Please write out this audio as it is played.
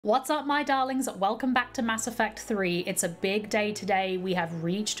What's up, my darlings? Welcome back to Mass Effect 3. It's a big day today. We have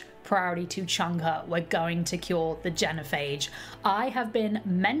reached priority Tuchanka. We're going to cure the Genophage. I have been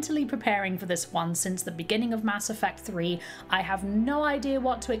mentally preparing for this one since the beginning of Mass Effect 3. I have no idea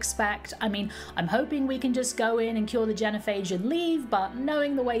what to expect. I mean, I'm hoping we can just go in and cure the Genophage and leave, but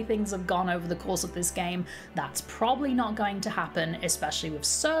knowing the way things have gone over the course of this game, that's probably not going to happen, especially with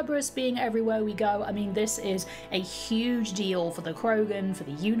Cerberus being everywhere we go. I mean, this is a huge deal for the Krogan, for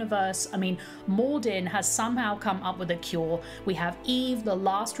the universe. I mean, Mordin has somehow come up with a cure. We have Eve, the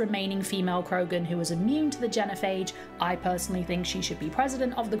last remaining female Krogan who is immune to the Genophage. I personally think she should be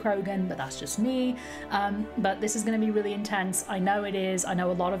president of the Krogan, but that's just me. But this is going to be really intense. I know it is. I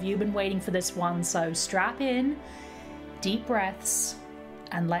know a lot of you have been waiting for this one, so strap in, deep breaths,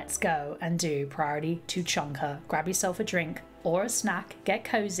 and let's go and do priority Tuchanka. Grab yourself a drink or a snack, get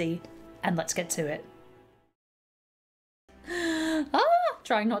cozy, and let's get to it.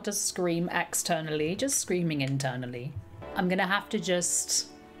 Trying not to scream externally, just screaming internally. I'm gonna have to just...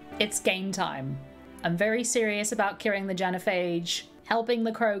 It's game time. I'm very serious about curing the Genophage, helping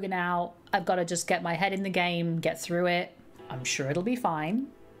the Krogan out. I've got to just get my head in the game, get through it. I'm sure it'll be fine.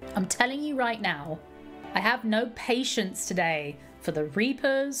 I'm telling you right now, I have no patience today for the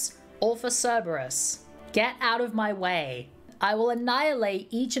Reapers or for Cerberus. Get out of my way. I will annihilate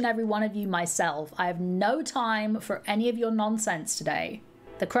each and every one of you myself. I have no time for any of your nonsense today.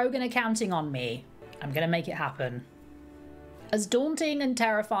 The Krogan are counting on me. I'm gonna make it happen. As daunting and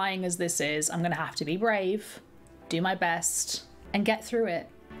terrifying as this is, I'm gonna have to be brave, do my best, and get through it.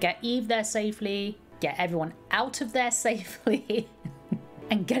 Get Eve there safely, get everyone out of there safely,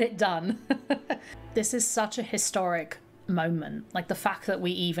 and get it done. This is such a historic moment. Like the fact that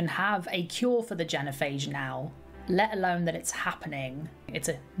we even have a cure for the Genophage now, let alone that it's happening. It's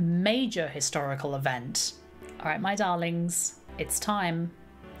a major historical event. All right, my darlings, it's time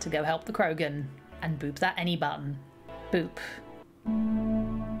to go help the Krogan and boop that any button. Boop.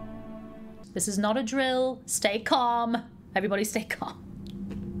 This is not a drill. Stay calm. Everybody stay calm.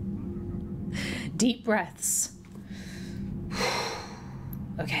 Deep breaths.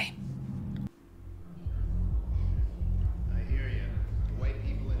 Okay. I hear you. The white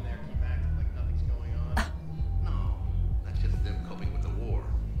people in there keep acting like nothing's going on. No, that's just them coping with the war.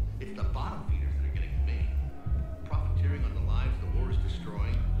 It's the bottom feeders that are getting me. Profiteering on the lives the war is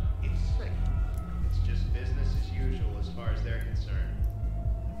destroying. It's sick. It's just business as usual as far as they're concerned.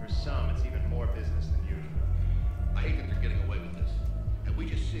 And for some, it's even more business than usual. I hate that they're getting away with this. And we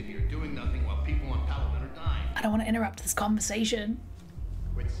just sit here doing nothing while people on Paladin are dying. I don't want to interrupt this conversation.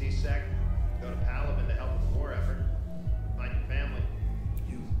 Quit C-Sec, go to Paladin to help with the war effort. Find your family.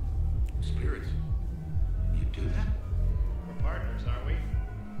 You, spirits, you do that? We're partners, aren't we?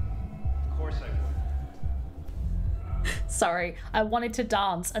 Of course I would. Sorry, I wanted to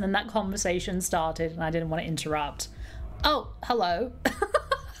dance and then that conversation started and I didn't want to interrupt. Oh, hello.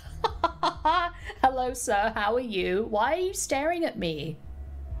 Hello, sir. How are you? Why are you staring at me?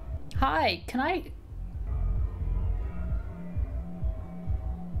 Hi, can I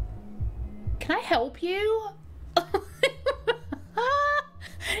help you?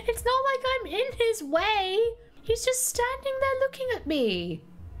 It's not like I'm in his way. He's just standing there looking at me.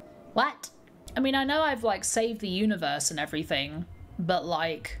 What? I mean, I know I've like saved the universe and everything, but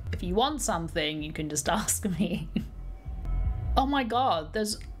like, if you want something, you can just ask me. Oh my god,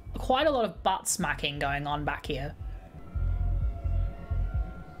 there's quite a lot of butt smacking going on back here.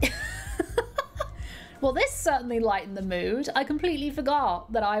 Well, this certainly lightened the mood. I completely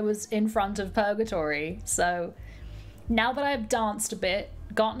forgot that I was in front of Purgatory. So now that I've danced a bit,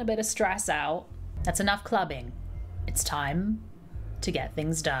 gotten a bit of stress out, that's enough clubbing. It's time to get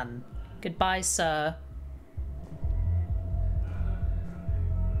things done. Goodbye, sir.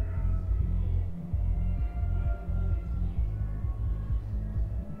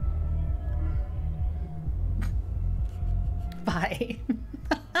 Bye.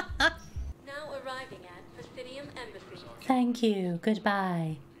 Now arriving at Presidium Embassy. Thank you.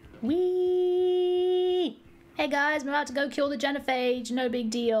 Goodbye. Whee! Hey guys, I'm about to go kill the Genophage. No big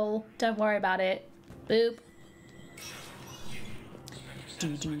deal. Don't worry about it. Boop.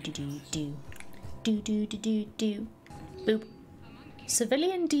 Do do do do do. Do do do do do. Boop.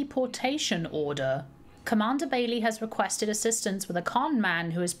 Civilian deportation order. Commander Bailey has requested assistance with a con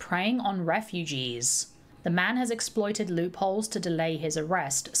man who is preying on refugees. The man has exploited loopholes to delay his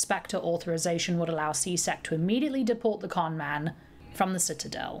arrest. Spectre authorization would allow C-Sec to immediately deport the con man from the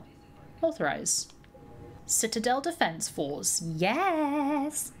Citadel. Authorize. Citadel Defense Force.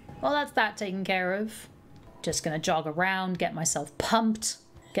 Yes! Well, that's that taken care of. Just gonna jog around, get myself pumped,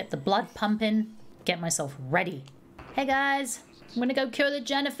 get the blood pumping, get myself ready. Hey guys, I'm gonna go cure the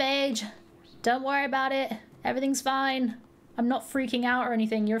Genophage. Don't worry about it. Everything's fine. I'm not freaking out or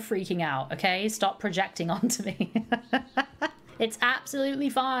anything. You're freaking out, okay? Stop projecting onto me. It's absolutely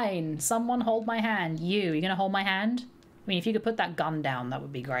fine. Someone hold my hand. You gonna hold my hand? I mean, if you could put that gun down, that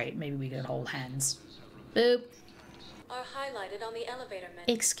would be great. Maybe we could hold hands. Boop. Are highlighted on the elevator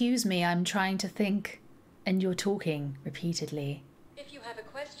menu. Excuse me, I'm trying to think. And you're talking repeatedly. If you have a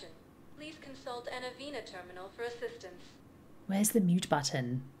question, please consult an Avena terminal for assistance. Where's the mute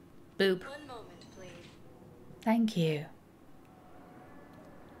button? Boop. 1 moment, please. Thank you.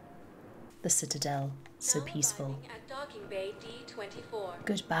 The Citadel. So Now peaceful. arriving at docking bay D24.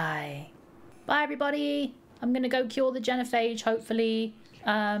 Goodbye. Bye, everybody. I'm gonna go cure the Genophage, hopefully.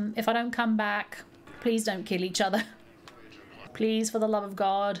 If I don't come back, please don't kill each other. Please, for the love of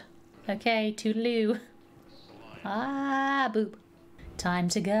God. Okay, toodaloo. Ah, boop. Time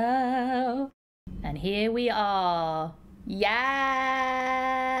to go. And here we are. Yes!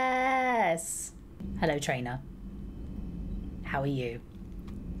 Hello, trainer. How are you?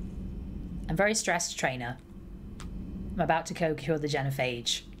 I'm very stressed, trainer. I'm about to go cure the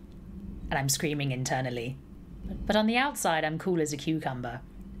Genophage. And I'm screaming internally. But on the outside, I'm cool as a cucumber.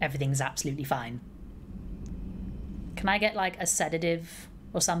 Everything's absolutely fine. Can I get, like, a sedative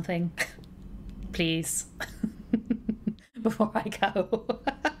or something? Please. Before I go.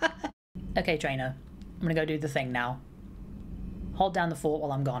 Okay, trainer. I'm gonna go do the thing now. Hold down the fort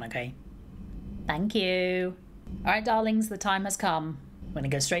while I'm gone, okay? Thank you. Alright, darlings, the time has come. I'm gonna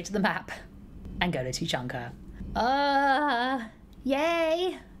go straight to the map and go to Tuchanka.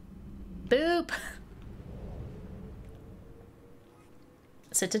 Yay! Boop!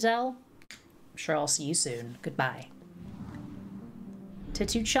 Citadel? I'm sure I'll see you soon. Goodbye. To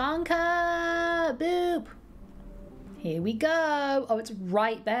Tuchanka! Boop! Here we go! Oh, it's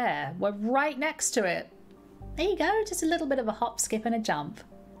right there. We're right next to it. There you go, just a little bit of a hop, skip, and a jump.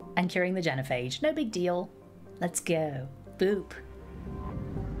 And curing the Genophage. No big deal. Let's go. Boop.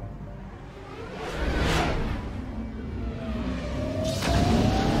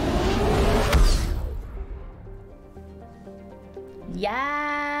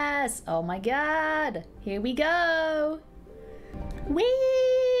 Yes! Oh my god! Here we go! Woo!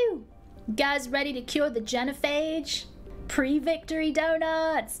 You guys ready to cure the Genophage? Pre-victory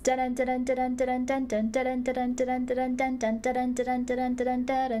donuts! Ow!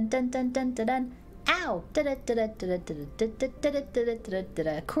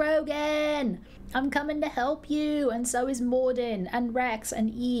 Krogan! I'm coming to help you, and so is Mordin, and Wrex,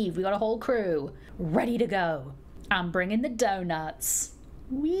 and Eve. We got a whole crew. Ready to go. I'm bringing the donuts.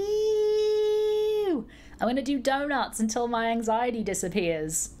 Woo! I'm gonna do donuts until my anxiety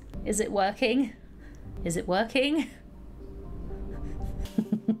disappears. Is it working? Is it working?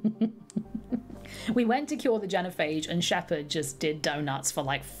 We went to cure the Genophage and Shepard just did donuts for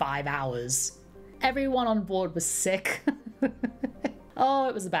like 5 hours. Everyone on board was sick. Oh,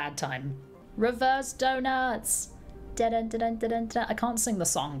 it was a bad time. Reverse donuts. I can't sing the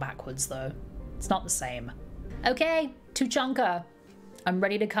song backwards though. It's not the same. Okay, Tuchanka. I'm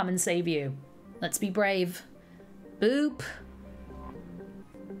ready to come and save you. Let's be brave. Boop.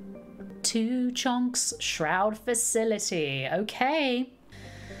 Tuchank's Shroud Facility. Okay.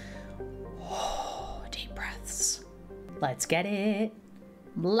 Deep breaths. Let's get it.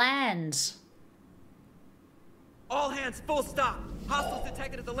 Land. All hands, full stop. Hostiles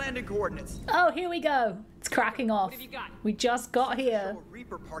detected at the landing coordinates. Oh, here we go. It's cracking off. What have you got? We just got here. A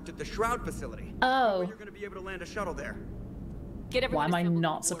Reaper parked at the Shroud facility. Oh. You're gonna be able to land a shuttle there. Get Why am I assembled not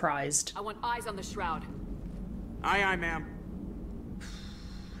on board. surprised? I want eyes on the Shroud. Aye, aye, ma'am.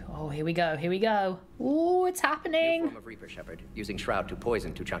 Oh, here we go. Here we go. Ooh, it's New happening. form of Reaper, Shepard, using Shroud to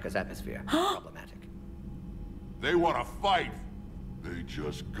poison Tuchanka's atmosphere. Problematic. They want to fight. They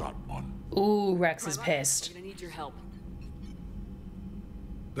just got one. Ooh, Wrex is pissed. I'm gonna need your help.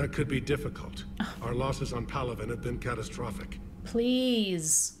 That could be difficult. Our losses on Palaven have been catastrophic.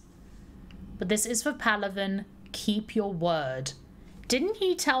 Please. But this is for Palaven. Keep your word. Didn't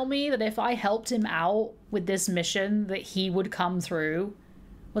he tell me that if I helped him out with this mission that he would come through?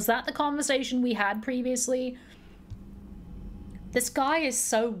 Was that the conversation we had previously? This guy is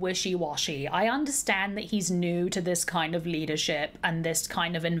so wishy-washy. I understand that he's new to this kind of leadership and this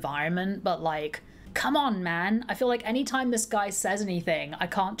kind of environment, but like, come on, man. I feel like anytime this guy says anything, I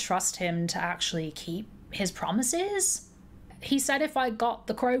can't trust him to actually keep his promises. He said if I got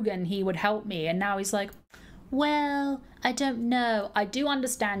the Krogan, he would help me, and now he's like, well, I don't know. I do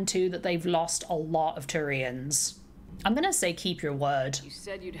understand too that they've lost a lot of Turians. I'm gonna say keep your word. You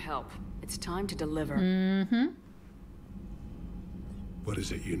said you'd help. It's time to deliver. Mm-hmm. What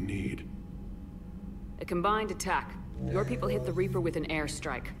is it you need? A combined attack. Your people hit the Reaper with an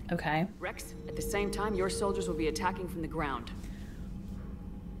airstrike. Okay. Wrex, at the same time, your soldiers will be attacking from the ground.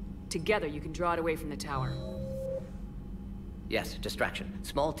 Together, you can draw it away from the tower. Yes, distraction.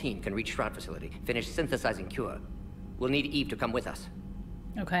 Small team can reach Shroud facility, finish synthesizing cure. We'll need Eve to come with us.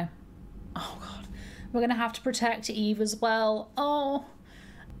 Okay. Oh god. We're gonna have to protect Eve as well. Oh.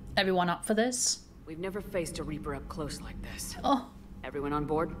 Everyone up for this? We've never faced a Reaper up close like this. Oh. Everyone on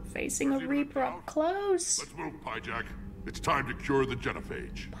board? Facing a Reaper up close. Let's move, Pyjak. It's time to cure the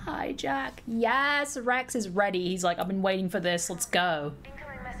Genophage. Pyjak. Yes, Wrex is ready. He's like, I've been waiting for this. Let's go.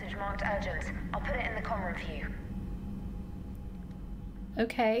 Incoming message marked urgent. I'll put it in the comm review.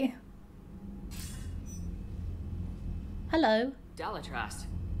 Okay. Hello. Dalatras.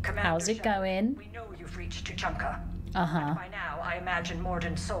 Commander How's it Shepard, going? We know you've reached Tuchanka. Uh-huh. By now, I imagine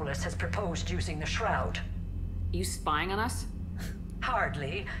Mordin Solus has proposed using the Shroud. You spying on us?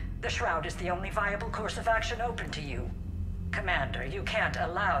 Hardly. The Shroud is the only viable course of action open to you. Commander, you can't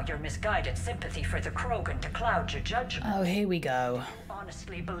allow your misguided sympathy for the Krogan to cloud your judgment. Oh, here we go. You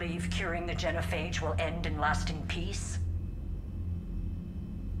honestly believe curing the Genophage will end in lasting peace?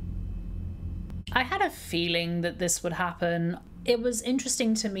 I had a feeling that this would happen. It was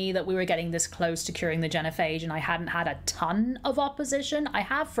interesting to me that we were getting this close to curing the Genophage and I hadn't had a ton of opposition. I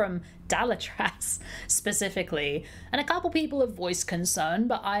have from Dalatras specifically, and a couple people have voiced concern,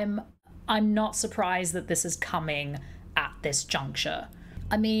 but I'm not surprised that this is coming at this juncture.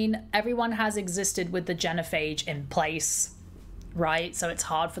 I mean, everyone has existed with the Genophage in place, right? So it's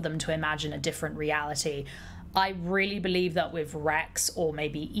hard for them to imagine a different reality. I really believe that with Wrex or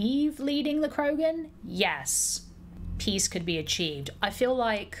maybe Eve leading the Krogan, yes, peace could be achieved. I feel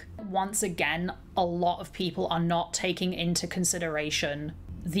like, once again, a lot of people are not taking into consideration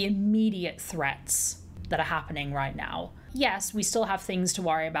the immediate threats that are happening right now. Yes, we still have things to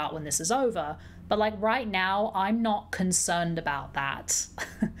worry about when this is over, but like right now, I'm not concerned about that.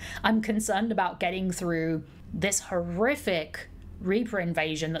 I'm concerned about getting through this horrific Reaper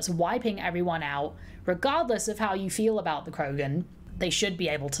invasion that's wiping everyone out. Regardless of how you feel about the Krogan, they should be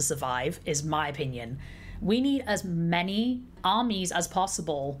able to survive, is my opinion. We need as many armies as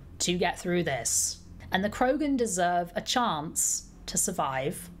possible to get through this. And the Krogan deserve a chance to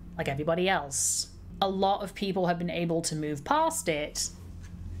survive like everybody else. A lot of people have been able to move past it.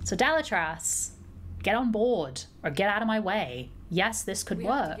 So Dalatras, get on board or get out of my way. Yes, this could work.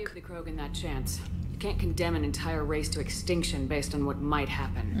 We have to give the Krogan that chance. You can't condemn an entire race to extinction based on what might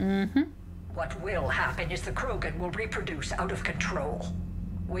happen. Mm-hmm. What will happen is the Krogan will reproduce out of control.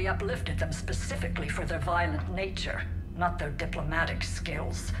 We uplifted them specifically for their violent nature, not their diplomatic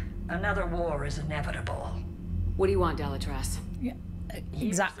skills. Another war is inevitable. What do you want, Dalatras? Yeah,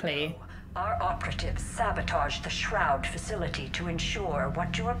 exactly. Years ago, our operatives sabotaged the Shroud facility to ensure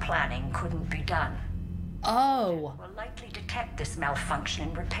what you were planning couldn't be done. Oh. Will likely detect this malfunction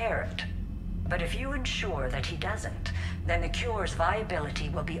and repair it. But if you ensure that he doesn't, then the cure's viability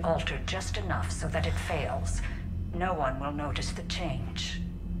will be altered just enough so that it fails. No one will notice the change.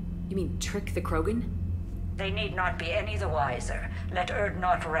 You mean trick the Krogan? They need not be any the wiser. Let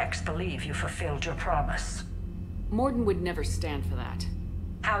Erdnot Wrex believe you fulfilled your promise. Mordin would never stand for that.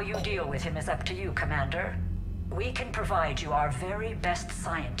 How you deal with him is up to you, Commander. We can provide you our very best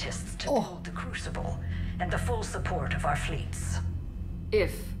scientists to build the Crucible, and the full support of our fleets.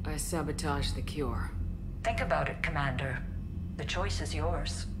 If I sabotage the cure. Think about it, Commander. The choice is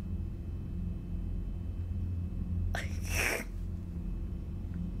yours.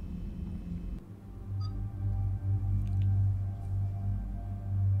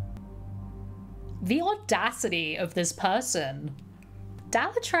 The audacity of this person.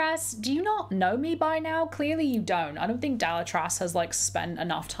 Dalatras, do you not know me by now? Clearly you don't. I don't think Dalatras has like spent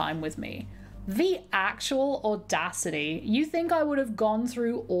enough time with me. The actual audacity. You think I would have gone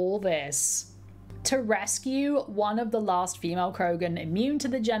through all this to rescue one of the last female Krogan immune to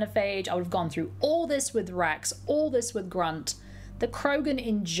the Genophage? I would have gone through all this with Wrex, all this with Grunt, the Krogan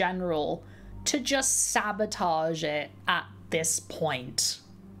in general, to just sabotage it at this point.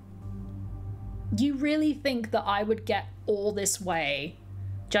 You really think that I would get all this way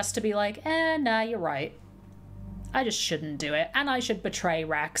just to be like, nah, you're right. I just shouldn't do it. And I should betray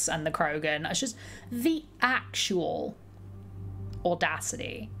Wrex and the Krogan. It's just the actual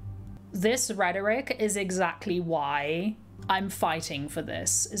audacity. This rhetoric is exactly why I'm fighting for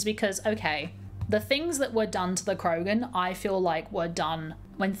this. Is because, okay, the things that were done to the Krogan, I feel like were done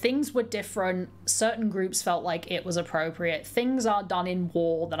when things were different. Certain groups felt like it was appropriate. Things are done in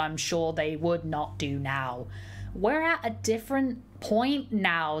war that I'm sure they would not do now. We're at a different point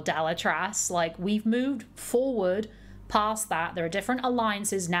now, Dalatras. Like, we've moved forward past that. There are different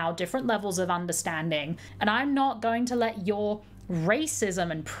alliances now, different levels of understanding, and I'm not going to let your racism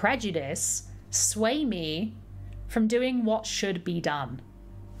and prejudice sway me from doing what should be done.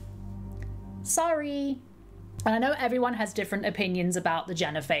 Sorry. And I know everyone has different opinions about the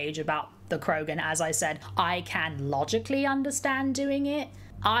Genophage, about the Krogan. As I said, I can logically understand doing it.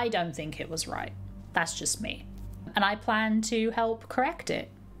 I don't think it was right. That's just me. And I plan to help correct it.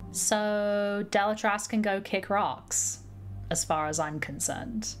 So Delatras can go kick rocks, as far as I'm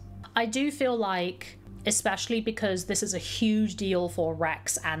concerned. I do feel like, especially because this is a huge deal for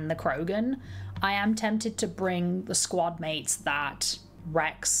Wrex and the Krogan, I am tempted to bring the squad mates that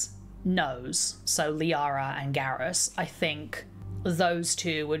Wrex knows. So Liara and Garrus. I think those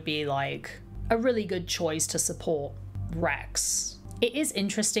two would be like a really good choice to support Wrex. It is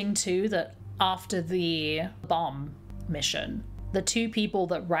interesting too that after the bomb mission, the two people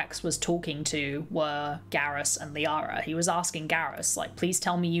that Wrex was talking to were Garrus and Liara. He was asking Garrus, like, please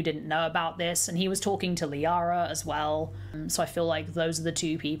tell me you didn't know about this. And he was talking to Liara as well. So I feel like those are the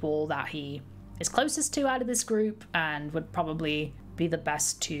two people that he is closest to out of this group and would probably be the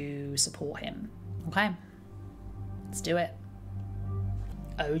best to support him. Okay, let's do it.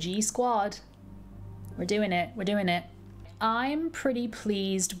 OG squad. We're doing it. We're doing it. I'm pretty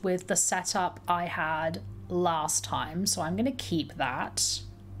pleased with the setup I had last time, so I'm gonna keep that.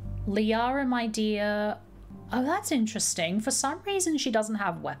 Liara, my dear. Oh, that's interesting. For some reason, she doesn't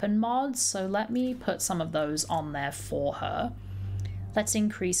have weapon mods, so let me put some of those on there for her. Let's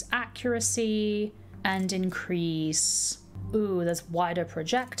increase accuracy and increase... Ooh, there's wider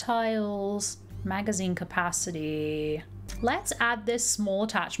projectiles, magazine capacity. Let's add this small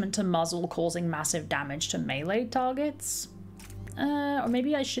attachment to muzzle causing massive damage to melee targets. Or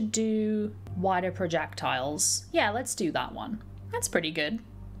maybe I should do wider projectiles. Yeah, let's do that one. That's pretty good.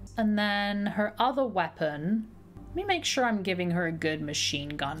 And then her other weapon, let me make sure I'm giving her a good machine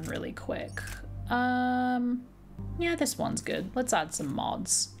gun really quick. Yeah, this one's good. Let's add some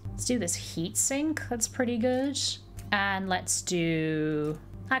mods. Let's do this heat sink. That's pretty good. And let's do...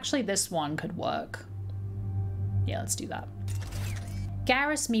 Actually, this one could work. Yeah, let's do that.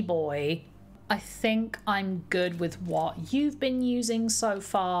 Garrus, me boy. I think I'm good with what you've been using so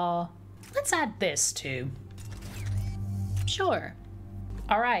far. Let's add this too. Sure.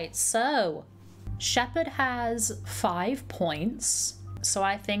 All right, so Shepard has 5 points. So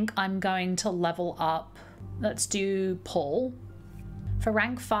I think I'm going to level up. Let's do pull. For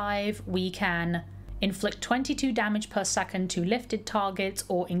rank 5, we can inflict 22 damage per second to lifted targets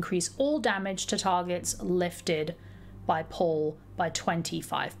or increase all damage to targets lifted by pull by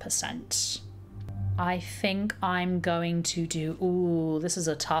 25%. I think I'm going to do... Ooh, this is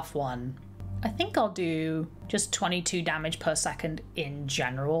a tough one. I think I'll do just 22 damage per second in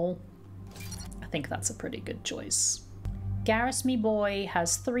general. I think that's a pretty good choice. Garrus, me boy,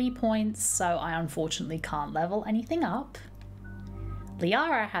 has 3 points, so I unfortunately can't level anything up.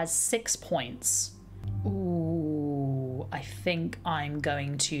 Liara has 6 points. Ooh, I think I'm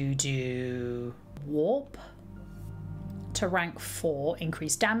going to do warp to rank 4,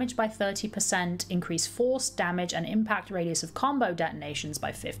 increase damage by 30%, increase force, damage, and impact radius of combo detonations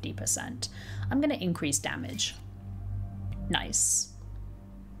by 50%. I'm going to increase damage. Nice.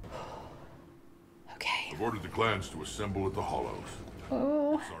 Okay. I've ordered the clans to assemble at the Hollows.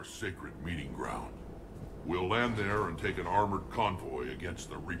 Oh. It's our sacred meeting ground. We'll land there and take an armored convoy against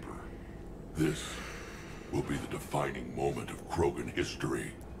the Reaper. This will be the defining moment of Krogan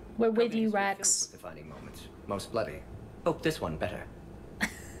history. We're with you, Wrex. Defining moments. Most bloody. Hope this one better.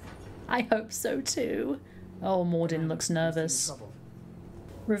 I hope so too. Oh, Mordin looks nervous.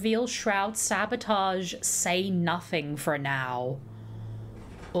 Reveal shroud sabotage. Say nothing for now.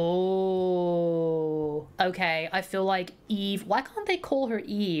 Oh. Okay, I feel like Eve... Why can't they call her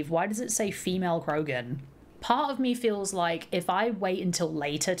Eve? Why does it say female Krogan? Part of me feels like if I wait until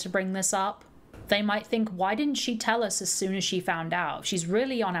later to bring this up, they might think, why didn't she tell us as soon as she found out? She's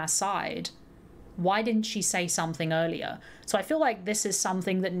really on our side. Why didn't she say something earlier? So I feel like this is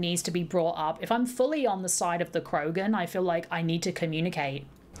something that needs to be brought up. If I'm fully on the side of the Krogan, I feel like I need to communicate.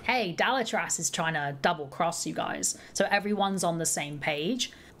 Hey, Delatras is trying to double cross you guys. So everyone's on the same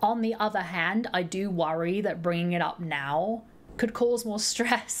page. On the other hand, I do worry that bringing it up now could cause more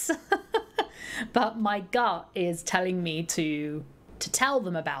stress. But my gut is telling me to tell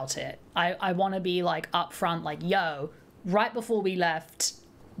them about it. I want to be like upfront, like, yo, right before we left,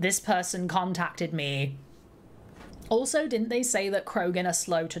 this person contacted me. Also, didn't they say that Krogan are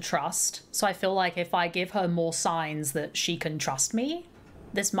slow to trust? So I feel like if I give her more signs that she can trust me,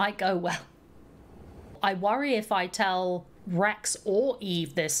 this might go well. I worry if I tell Wrex or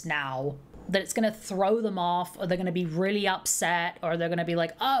Eve this now, that it's going to throw them off, or they're going to be really upset, or they're going to be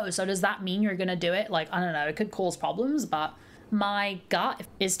like, oh, so does that mean you're going to do it? Like, I don't know, it could cause problems, but my gut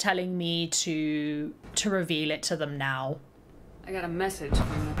is telling me to reveal it to them now. I got a message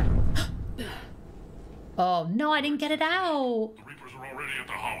from them. Oh, no, I didn't get it out. The Reapers are already at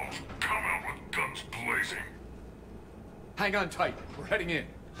the hollows. Come out with guns blazing. Hang on tight. We're heading in.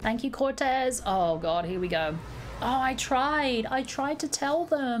 Thank you, Cortez. Oh, God, here we go. Oh, I tried to tell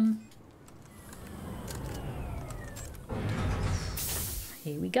them.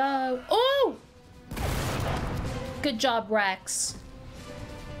 Here we go. Oh! Good job, Wrex.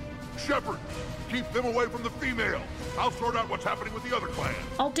 Shepard, keep them away from the female. I'll sort out what's happening with the other clan.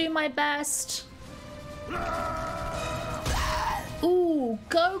 I'll do my best. Ooh,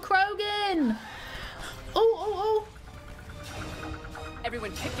 go Krogan! Oh.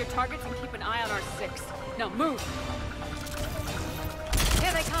 Everyone pick your targets and keep an eye on our 6. Now move!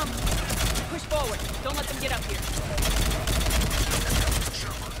 Here they come! Push forward. Don't let them get up here.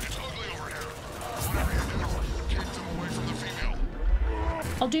 Shepard, it's ugly over here. Whatever you do, keep them away from the female.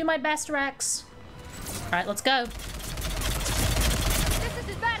 I'll do my best, Wrex. All right, let's go. This is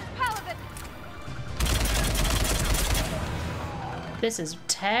as bad as Paladin. This is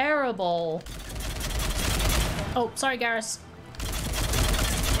terrible. Oh, sorry, Garrus.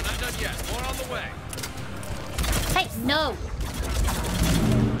 We're not done yet. More on the way. Hey, no!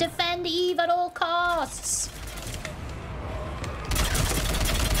 Defend Eve at all costs!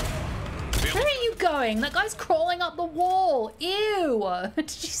 Where are you going? That guy's crawling up the wall! Ew! Did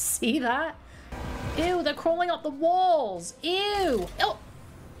you see that? Ew, they're crawling up the walls! Ew! Oh!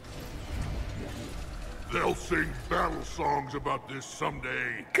 They'll sing battle songs about this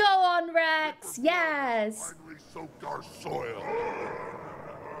someday. Go on, Wrex! Yes! Finally soaked our soil.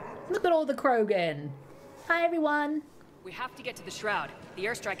 Look at all the Krogan. Hi, everyone. We have to get to the Shroud. The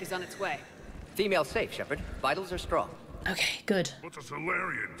airstrike is on its way. Female safe, Shepard. Vitals are strong. Okay, good. What's a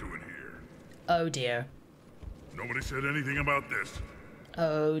Solarian doing here? Oh, dear. Nobody said anything about this.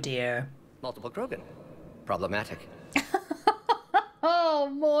 Oh, dear. Multiple Krogan. Problematic. Oh,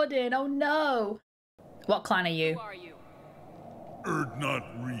 Mordin. Oh, no. What clan are you? Who are you?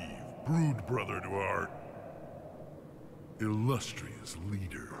 Erdnot Reeve, brood brother to our illustrious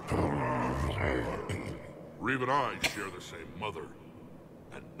leader. Reeve and I share the same mother,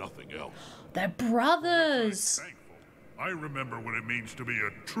 and nothing else. They're brothers. Thankful. I remember what it means to be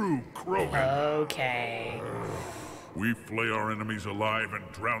a true Krogan. Okay. We flay our enemies alive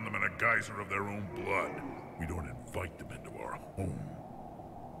and drown them in a geyser of their own blood. We don't invite them into our home.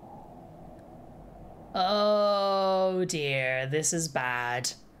 Oh dear, this is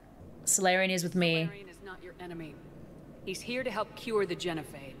bad. Solarian is with me. Solarian is not your enemy. He's here to help cure the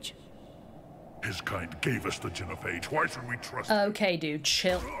Genophage. His kind gave us the Genophage. Why should we trust him? Okay, dude,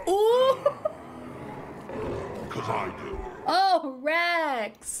 chill. Ooh! Because I do. Oh,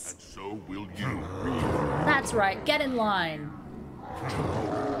 Wrex! And so will you. That's right, get in line.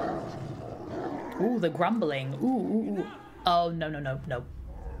 Ooh, the grumbling. Ooh. Oh, no.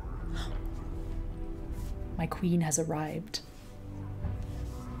 My queen has arrived.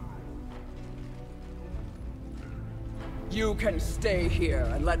 You can stay here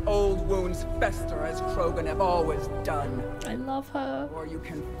and let old wounds fester as Krogan have always done. I love her. Or you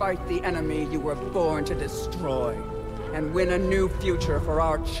can fight the enemy you were born to destroy and win a new future for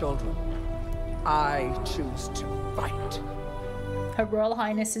our children. I choose to fight. Her Royal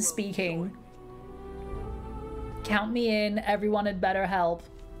Highness is speaking. Count me in, everyone had better help.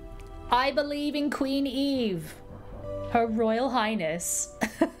 I believe in Queen Eve. Her Royal Highness.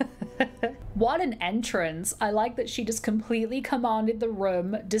 What an entrance. I like that she just completely commanded the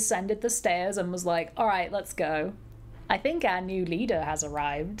room, descended the stairs, and was like, all right, let's go. I think our new leader has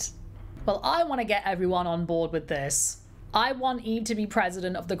arrived. Well, I want to get everyone on board with this. I want Eve to be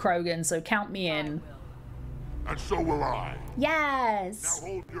president of the Krogan, so count me in. And so will I. Yes! Now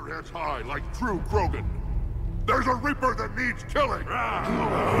hold your heads high like true Krogan. There's a Reaper that needs killing!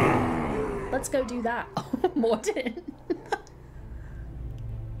 Let's go do that. Oh, Mordin.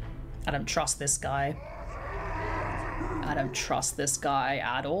 I don't trust this guy. I don't trust this guy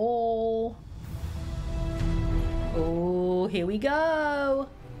at all. Oh, here we go.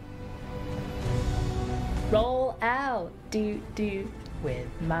 Roll out, do. With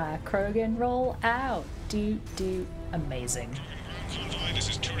my Krogan, roll out, do. Amazing. Convoy, this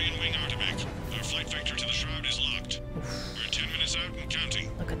is Turian Wing Artimac. Our flight vector to the Shroud is locked. We're 10 minutes out and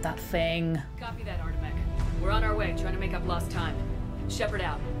counting. Look at that thing. Copy that, Artimac. We're on our way, trying to make up lost time. Shepard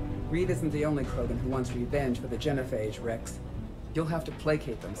out. Reed isn't the only Krogan who wants revenge for the Genophage, Wrex. You'll have to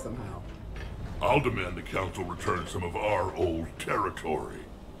placate them somehow. I'll demand the Council return some of our old territory.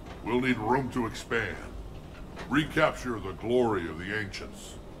 We'll need room to expand. Recapture the glory of the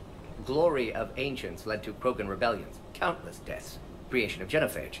Ancients. Glory of Ancients led to Krogan rebellions, countless deaths, creation of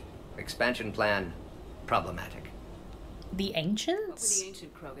Genophage. Expansion plan, problematic. The Ancients? What were the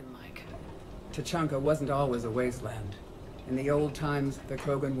ancient Krogan like? Tuchanka wasn't always a wasteland. In the old times, the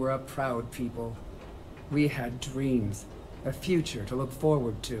Krogan were a proud people. We had dreams, a future to look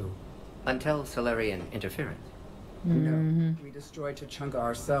forward to. Until Solarian interference. No, we destroyed Tuchanka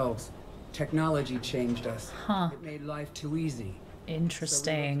ourselves. Technology changed us. It made life too easy.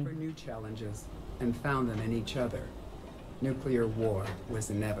 Interesting. So we looked for new challenges and found them in each other. Nuclear war was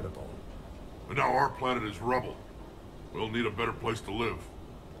inevitable. But now our planet is rubble. We'll need a better place to live.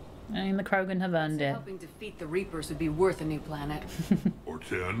 I mean, the Krogan have earned it. Helping defeat the Reapers would be worth a new planet. Or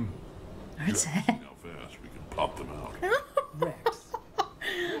 10. Or 10. Just see how fast we can pop them out. Wrex.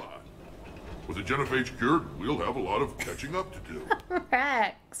 What? With the Genophage cured, we'll have a lot of catching up to do.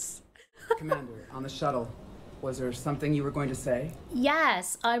 Wrex. Commander, on the shuttle, was there something you were going to say?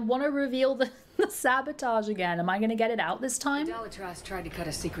 Yes, I want to reveal the sabotage again. Am I going to get it out this time? Dalatras tried to cut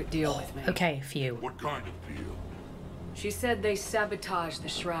a secret deal with me. Okay, phew. What kind of deal? She said they sabotaged the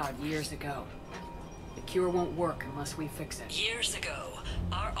Shroud years ago. The cure won't work unless we fix it. Years ago,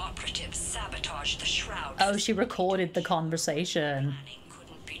 our operatives sabotaged the Shroud. Oh, she recorded the conversation.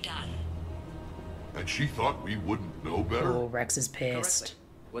 Couldn't be done. And she thought we wouldn't know better? Oh, Wrex is pissed. Correctly.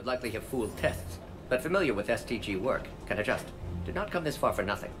 Would likely have fooled tests, but familiar with STG work, can adjust. Did not come this far for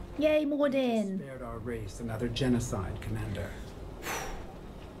nothing. Yay, Mordin! Spared our race another genocide, Commander.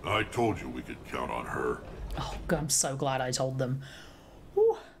 I told you we could count on her. Oh, God, I'm so glad I told them.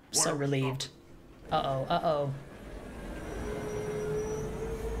 Whew, so relieved. Uh-oh, uh-oh.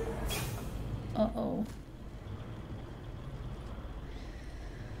 Uh-oh.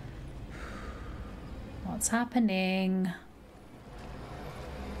 What's happening?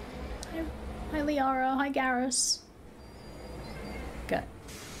 Hi, Liara. Hi, Garrus. Good.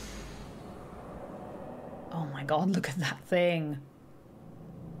 Oh my God, look at that thing.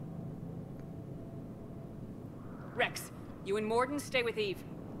 Wrex, you and Mordin stay with Eve.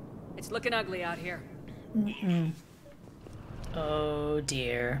 It's looking ugly out here. Oh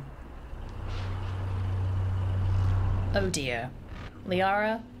dear. Oh dear.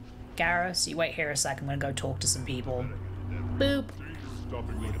 Liara, Garrus, you wait here a sec. I'm gonna go talk to some people. Boop.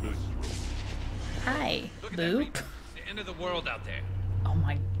 Hi. Boop. The end of the world out there. Oh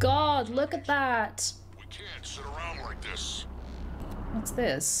my God, look at that. We can't sit around like this. What's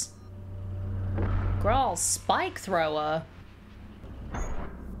this? Grawl spike thrower.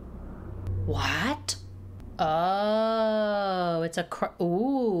 What? Oh, it's a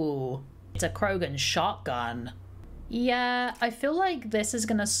ooh. It's a Krogan shotgun. Yeah, I feel like this is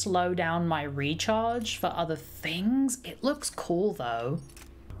gonna slow down my recharge for other things. It looks cool though.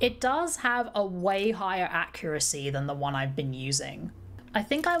 It does have a way higher accuracy than the one I've been using. I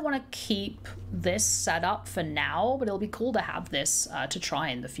think I want to keep this set up for now, but it'll be cool to have this to try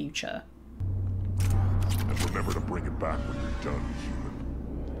in the future. And remember to bring it back when you're done,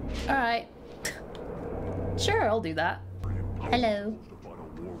 human. Alright. Sure, I'll do that. Hello.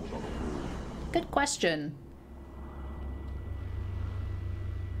 Good question.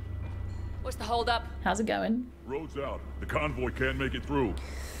 What's the holdup? How's it going? Road's out. The convoy can't make it through.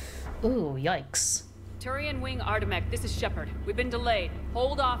 Ooh, yikes. Turian Wing Artemek, this is Shepard. We've been delayed.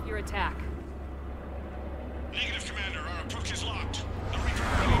 Hold off your attack. Negative, Commander. Our approach is locked. The Reaper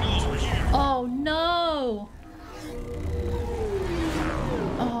already knows we're here. Oh no!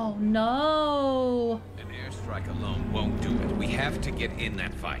 Oh no! An airstrike alone won't do it. We have to get in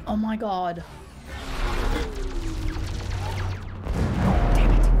that fight. Oh my God.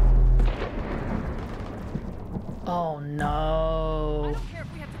 Damn it. Oh no. I don't care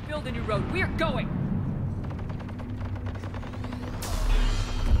if we have to build a new road. We are going.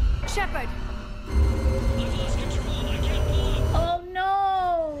 Shepard! I've lost control. I can't pull up. Oh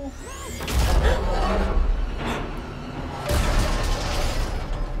no!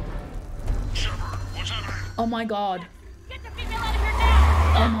 Shepard, what's happening? Oh my God. Get the female out of here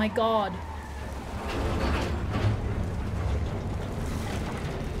now! Oh my God.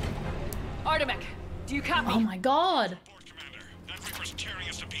 Artemek, do you copy? Oh my God. Report, Commander. That Reaper's tearing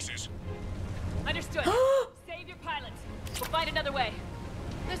us to pieces. Understood. Save your pilots. We'll find another way.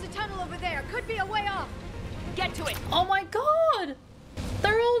 There's a tunnel over there. Could be a way off. Get to it. Oh my God.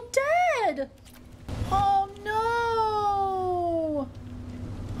 They're all dead. Oh no.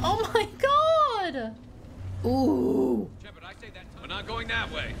 Oh my God. Ooh. Shepard, I say that. We're not going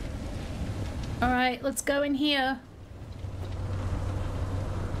that way. All right, let's go in here.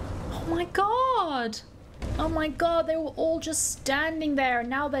 Oh my God. Oh my god, they were all just standing there and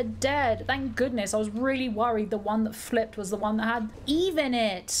now they're dead. Thank goodness. I was really worried the one that flipped was the one that had Eve in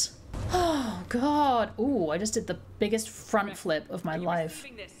it. Oh god. Ooh, I just did the biggest front flip of my life.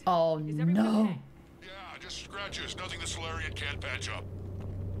 Oh no. Yeah, just scratches. Nothing the Solarian can't patch up.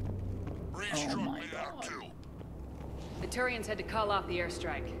 Oh my god. The Turians had to call off the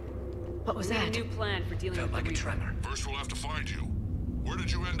airstrike. What was We that? need a new plan for dealing with Felt like the a Reaper. tremor. First we'll have to find you. Where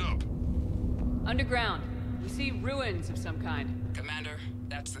did you end up? Underground. We see ruins of some kind. Commander,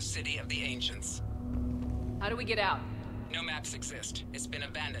 that's the city of the ancients. How do we get out? No maps exist. It's been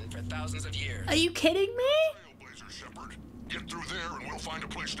abandoned for thousands of years. Are you kidding me? Trailblazer, Shepard. Get through there and we'll find a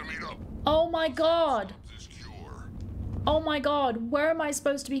place to meet up. Oh my god. This cure. Oh my god, where am I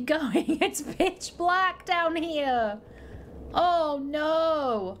supposed to be going? It's pitch black down here. Oh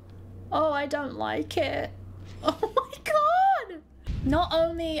no. Oh, I don't like it. Oh my god. Not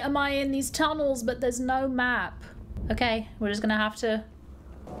only am I in these tunnels, but there's no map. Okay, we're just gonna have to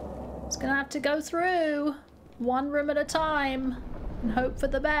go through one room at a time and hope for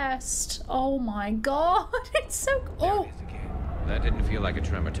the best. Oh my god, it's so... Oh! That didn't feel like a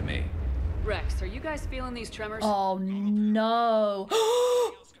tremor to me. Wrex, are you guys feeling these tremors? Oh no.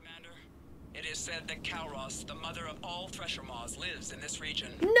 Commander, it is said that Kalros, the mother of all thresher maws, lives in this region.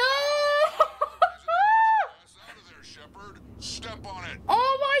 No! Shepard, step on it.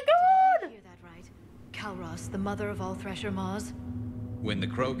 Oh my god! Did I hear that right? Kalros, the mother of all thresher maws? When the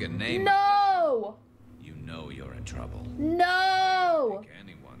Krogan name No! you know you're in trouble. No! I don't think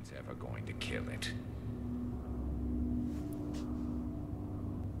anyone's ever going to kill it.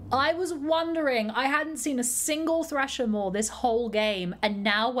 I was wondering, I hadn't seen a single Thresher Maw this whole game, and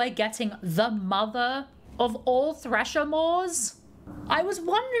now we're getting the mother of all Thresher Maws? I was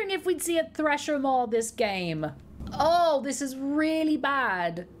wondering if we'd see a Thresher Maw this game. Oh, this is really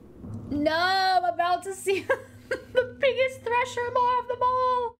bad. No, I'm about to see the biggest Thresher Maw of them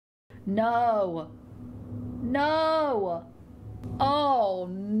all. No. No. Oh,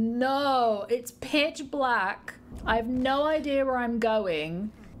 no. It's pitch black. I have no idea where I'm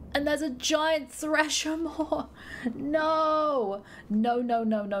going. And there's a giant Thresher Maw. No. No, no,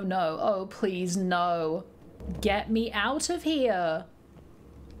 no, no, no. Oh, please, no. Get me out of here.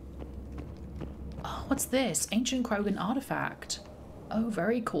 Oh, what's this? Ancient Krogan artifact. Oh,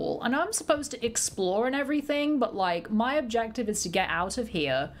 very cool. I know I'm supposed to explore and everything, but like, my objective is to get out of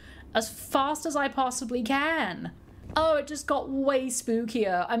here as fast as I possibly can. Oh, it just got way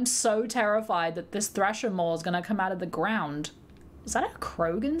spookier. I'm so terrified that this Thresher Maw is gonna come out of the ground. Is that a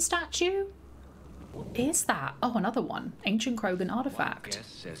Krogan statue? What is that? Oh, another one. Ancient Krogan artifact. My guess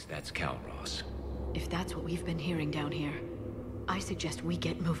says that's Kalros. If that's what we've been hearing down here, I suggest we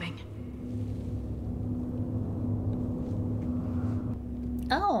get moving.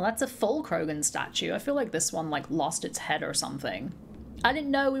 Oh, that's a full Krogan statue. I feel like this one like lost its head or something. I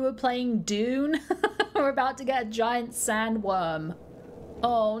didn't know we were playing Dune. We're about to get a giant sandworm.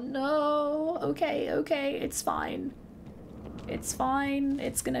 Oh no. Okay, okay, it's fine. It's fine.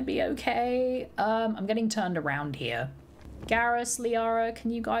 It's gonna be okay. I'm getting turned around here. Garrus, Liara,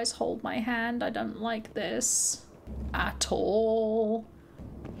 can you guys hold my hand? I don't like this at all.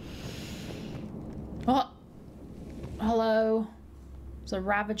 What? Hello? There's a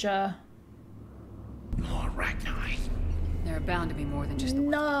Ravager. More Rachni. There are bound to be more than just the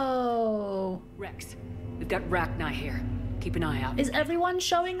No. Wrex, we've got Rachni here. Keep an eye out. Is everyone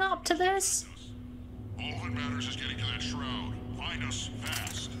showing up to this? All that matters is getting to that shroud. Find us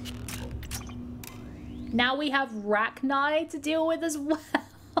fast. Now we have Rachni to deal with as well.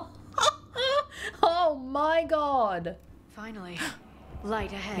 Oh my god. Finally,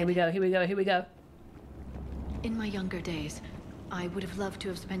 light ahead. Here we go, here we go, here we go. In my younger days, I would have loved to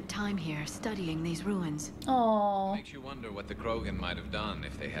have spent time here studying these ruins. Aww. Makes you wonder what the Krogan might have done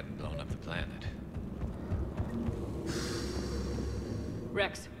if they hadn't blown up the planet.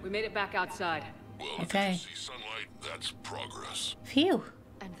 Wrex, we made it back outside. Well, okay. If you see sunlight, that's progress. Phew.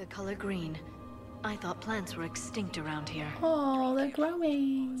 And the color green. I thought plants were extinct around here. Oh, they're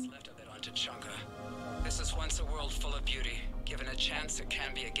growing. Left of it on Tuchanka. This is once a world full of beauty. Given a chance, it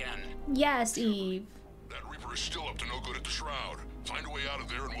can be again. Yes, Eve. That Reaper is still up to no good at the shroud. Find a way out of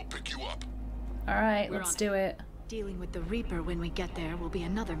there and we'll pick you up. Alright, let's do it. Dealing with the Reaper when we get there will be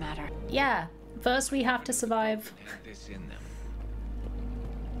another matter. Yeah. First we have to survive. This in them.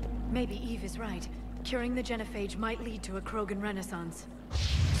 Maybe Eve is right. Curing the Genophage might lead to a Krogan renaissance.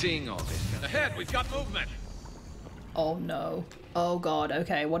 Seeing all this. Ahead, we've got movement. Oh no. Oh god,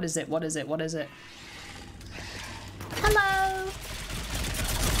 okay, what is it? What is it? What is it? Hello!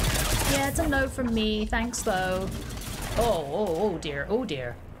 Yeah, it's a no from me. Thanks though. Oh, oh, oh dear. Oh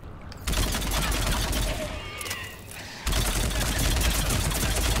dear.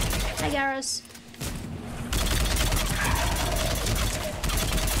 Hi, Garrus.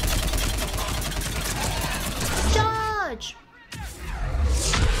 Charge!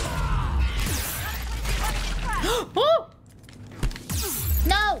 Oh!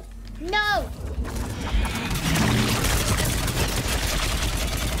 No! No!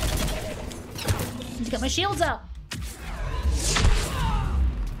 Need to get my shields up.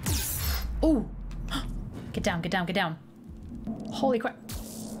 Ooh. Get down, get down, get down. Holy crap.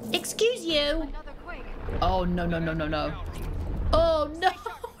 Excuse you. Oh, no, no, no, no, no. Oh, no,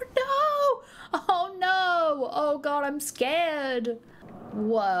 no. Oh, no. Oh, God, I'm scared.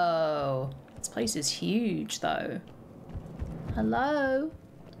 Whoa. This place is huge, though. Hello?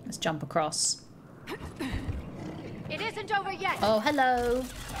 Let's jump across. It isn't over yet. Oh, hello.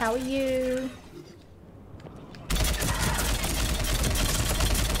 How are you?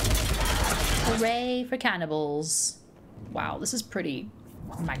 Hooray for cannibals. Wow, this is pretty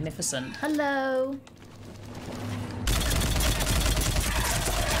magnificent. Hello.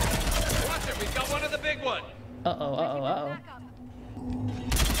 Watch it, we've got one of the big ones. Uh-oh, uh-oh, uh-oh.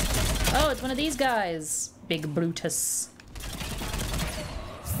 Oh, it's one of these guys. Big Brutus.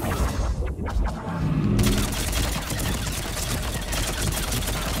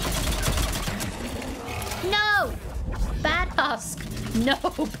 No! Bad husk. No,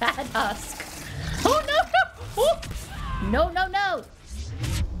 bad husk. Oh, no, no! Oh. No, no, no!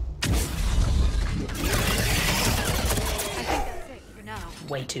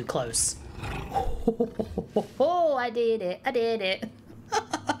 Way too close. Oh, I did it. I did it.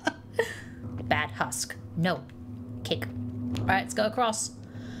 Bad husk. No. Kick. Alright, let's go across.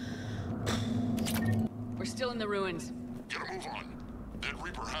 We're still in the ruins. Get a move on. That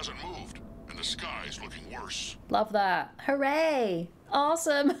Reaper hasn't moved, and the sky's looking worse. Love that. Hooray!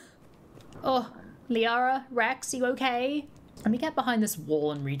 Awesome. Oh, Liara, Wrex, you okay? Let me get behind this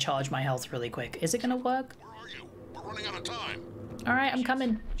wall and recharge my health really quick. Is it gonna work? Where are you? We're running out of time. Alright, I'm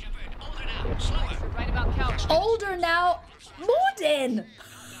coming. Right about Calvin. Older now! Mordin!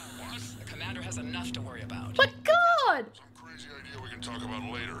 The commander has enough to worry about. My God! Some crazy idea we can talk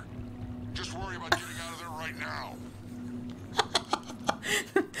about later. Just worry about getting out of there right now.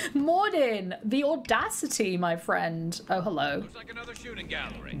 Mordin, the audacity, my friend. Oh, hello. Looks like another shooting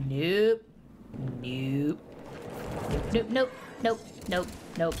gallery. Nope. Nope. Nope, nope, nope, nope,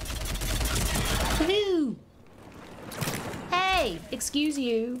 nope. Woohoo! Hey, excuse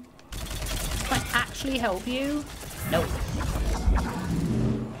you. Can I actually help you? Nope.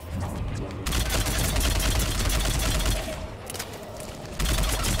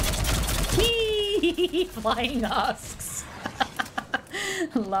 Whee! Flying husks.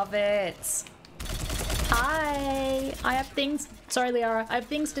 Love it. Hi. I have things. Sorry, Liara. I have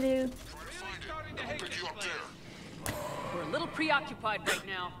things to do. I'll pick you up there. We're a little preoccupied right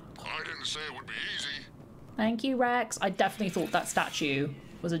now. I didn't say it would be easy. Thank you, Wrex. I definitely thought that statue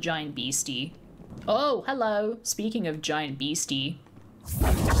was a giant beastie. Oh, hello. Speaking of giant beastie.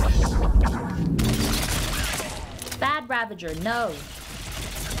 Bad Ravager, no.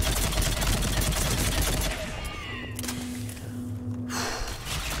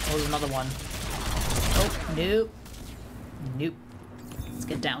 Oh, there's another one. Oh, nope. Nope. Let's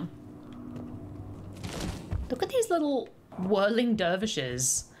get down. Look at these little whirling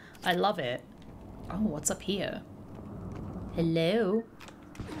dervishes. I love it. Oh, what's up here? Hello?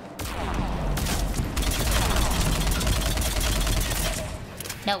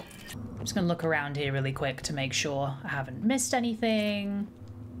 No. I'm just gonna look around here really quick to make sure I haven't missed anything.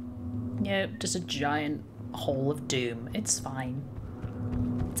 Nope, just a giant hole of doom. It's fine.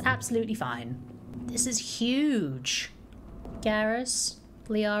 It's absolutely fine. This is huge. Garrus?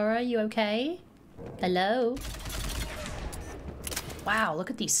 Liara, you okay? Hello? Wow, look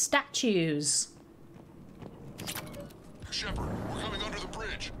at these statues. Shepard, we're coming under the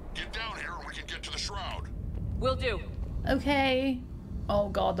bridge. Get down here and we can get to the shroud. Will do. Okay. Oh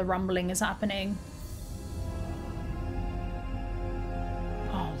god, the rumbling is happening.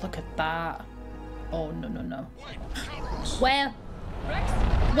 Oh, look at that. Oh, no, no, no. Wait, Calros. Where? Wrex?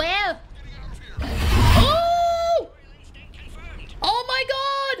 Where? Oh! Oh my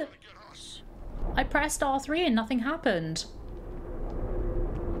god! I pressed R3 and nothing happened.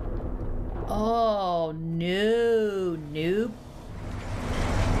 Oh, no. Nope.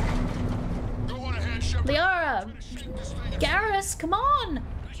 Go on ahead, Shepard. Liara! Garrus, come on!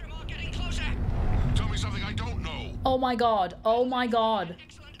 Tell me something I don't know. Oh my god. Oh my god.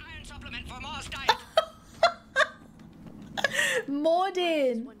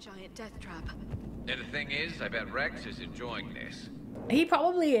 Mordin! One giant death trap. And the thing is, I bet Wrex is enjoying this. He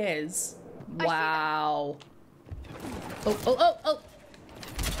probably is. Wow. Oh, oh, oh, oh!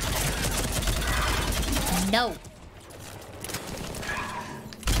 No.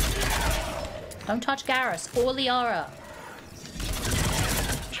 Don't touch Garrus or Liara.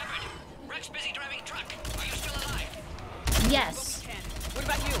 Shepard, Wrex busy driving truck. Are you still alive? Yes. What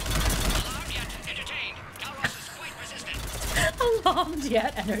about you? Alarmed yet? Entertained. Galros is quite resistant. Alarmed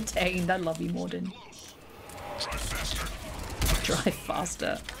yet entertained. I love you, Mordin. Drive faster. Drive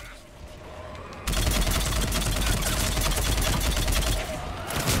faster.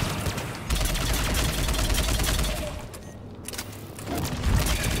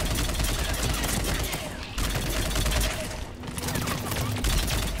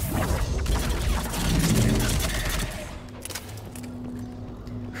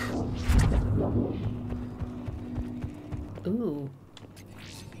 Ooh.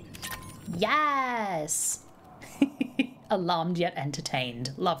 Yes! Alarmed yet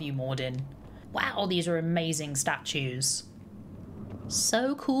entertained. Love you, Mordin. Wow, these are amazing statues.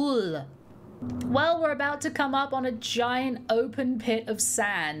 So cool. Well, we're about to come up on a giant open pit of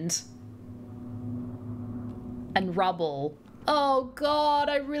sand. And rubble. Oh god,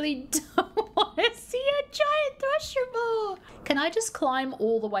 I really don't want to see a giant thresher maw. Can I just climb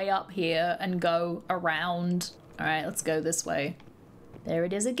all the way up here and go around? Alright, let's go this way. There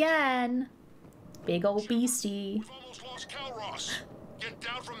it is again. Big old beastie. We've almost lost Calros. Get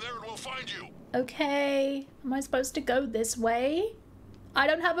down from there and we'll find you. Okay. Am I supposed to go this way? I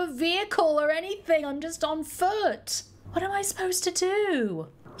don't have a vehicle or anything. I'm just on foot. What am I supposed to do?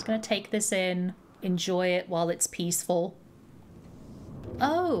 I'm just gonna take this in, enjoy it while it's peaceful.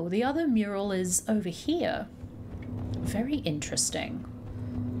 Oh, the other mural is over here. Very interesting.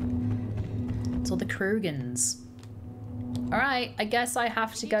 It's all the Krogans. Alright, I guess I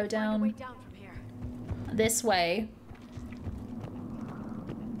have to go down this way.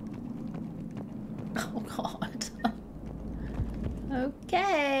 Oh god.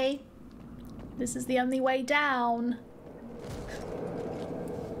 Okay. This is the only way down.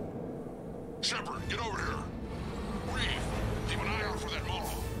 Shepard, get over here. Reeve, keep an eye out for that mall.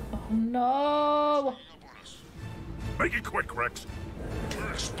 Oh no. Make it quick, Wrex.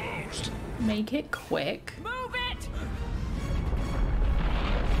 We're exposed. Make it quick. Move it!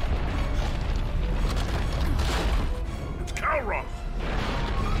 It's Calros.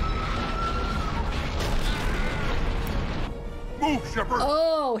 Move, Shepard.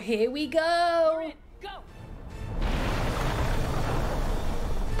 Oh, here we go. Go!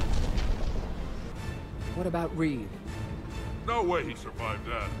 What about Reeve? No way he survived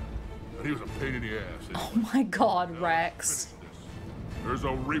that. But he was a pain in the ass. Anyway. Oh my god, Wrex. There's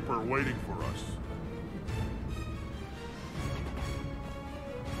a Reaper waiting for us.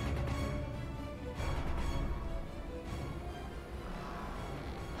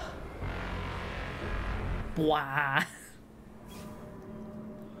 Blah.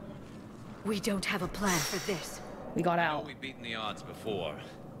 We don't have a plan for this. We got I out. know we've beaten the odds before.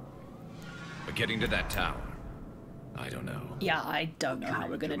 But getting to that tower, I don't know. Yeah, I don't know how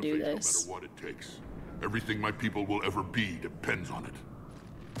we're gonna do this. No matter what it takes. Everything my people will ever be depends on it.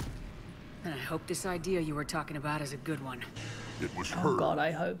 And I hope this idea you were talking about is a good one. It was her. Oh god,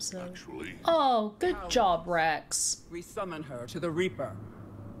 I hope so. Actually. Oh, good job, Wrex. We summon her to the Reaper.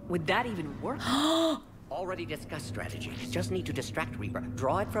 Would that even work? Already discussed strategy. Just need to distract Reaper.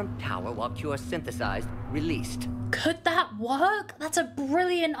 Draw it from tower while Cure synthesized, released. Could that work? That's a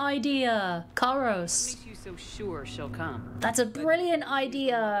brilliant idea, Karos. Makes you so sure she'll come. That's a brilliant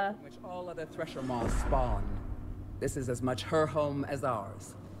idea. In which all other thresher maws spawn. This is as much her home as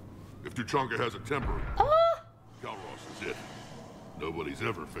ours. If Tuchanka has a temper, Calros is it. Nobody's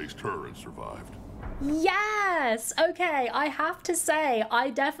ever faced her and survived. Yes! Okay, I have to say, I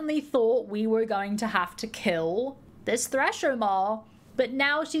definitely thought we were going to have to kill this Thresher Maw, but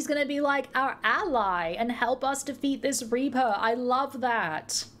now she's gonna be like our ally and help us defeat this Reaper. I love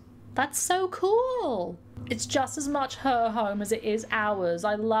that. That's so cool. It's just as much her home as it is ours.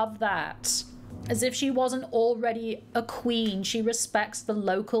 I love that. As if she wasn't already a queen, she respects the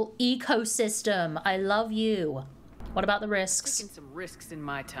local ecosystem. I love you. What about the risks? Taken some risks in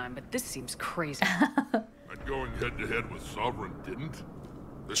my time, but this seems crazy. And going head-to-head with Sovereign didn't?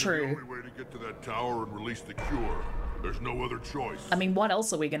 This is the only way to get to that tower and release the cure. There's no other choice. I mean, what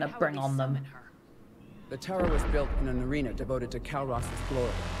else are we gonna bring on them? The tower was built in an arena devoted to Calros'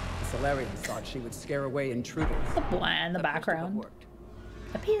 glory. The Solarians thought she would scare away intruders. The blah in the background.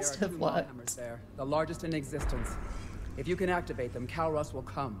 Appears to have worked. There, the largest in existence. If you can activate them, Calros will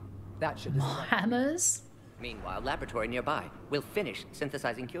come. That should distract them. Hammers? Meanwhile, laboratory nearby. We'll finish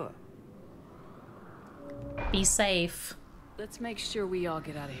synthesizing Cure. Be safe. Let's make sure we all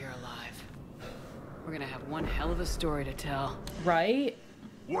get out of here alive. We're gonna have one hell of a story to tell. Right?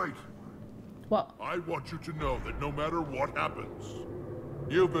 Wait! What? I want you to know that no matter what happens,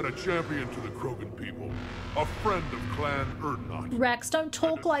 you've been a champion to the Krogan people, a friend of Clan Erdnot. Wrex, don't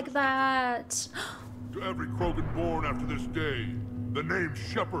talk like that. To every Krogan born after this day, the name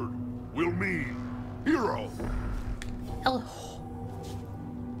Shepard will mean hero.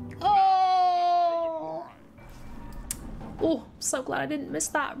 Oh, so glad I didn't miss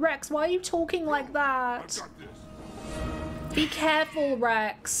that. Wrex, why are you talking like that? Be careful,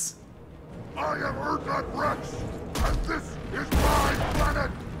 Wrex. I am Erdnot Wrex, and this is my planet!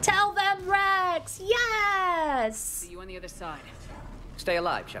 Tell them, Wrex! Yes! See you on the other side. Stay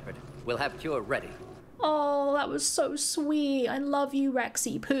alive, Shepard. We'll have cure ready. Oh, that was so sweet. I love you,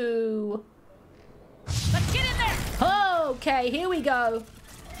 Rexy Poo. Let's get in there! Okay, here we go.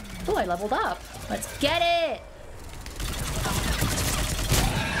 Oh, I leveled up. Let's get it!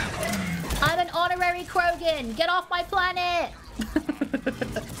 I'm an honorary Krogan! Get off my planet!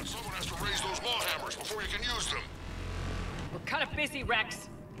 Someone has to raise those maw hammers before you can use them. We're kind of busy, Wrex.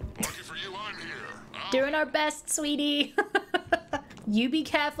 Lucky for you, I'm here. Doing our best, sweetie. You be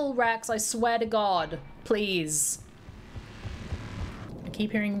careful, Wrex, I swear to God. Please. I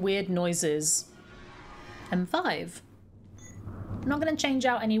keep hearing weird noises. M5. I'm not going to change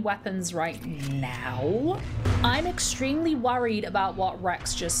out any weapons right now. I'm extremely worried about what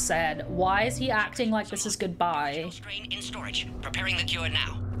Wrex just said. Why is he acting like this is goodbye? Strain in storage. Preparing the cure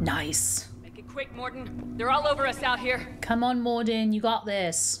now. Nice. Make it quick, Mordin. They're all over us out here. Come on, Mordin, you got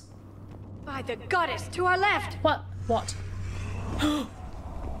this. By the goddess, to our left! What? What?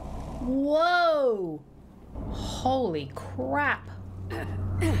 Whoa! Holy crap.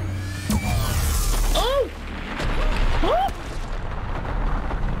 Oh! Oh!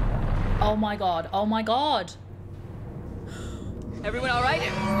 Oh my god, oh my god. Everyone all right?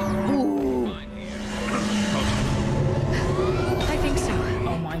 Ooh. I think so.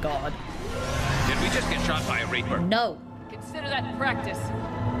 Oh my god. Did we just get shot by a Reaper? No. Consider that practice.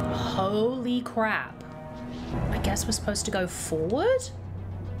 Holy crap. I guess we're supposed to go forward?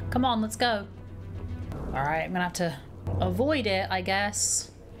 Come on, let's go. Alright, I'm gonna have to avoid it, I guess.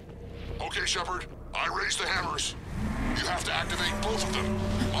 Okay, Shepard, I raised the hammers. You have to activate both of them.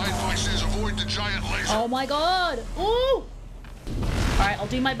 My advice is avoid the giant laser. Oh my god! Ooh! Alright, I'll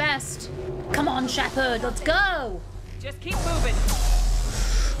do my best. Come on, Shepard, let's go! Just keep moving.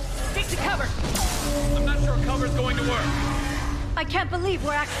 Stick to cover. I'm not sure cover's going to work. I can't believe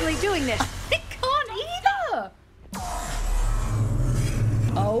we're actually doing this. I can't either!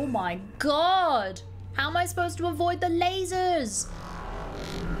 Oh my god! How am I supposed to avoid the lasers?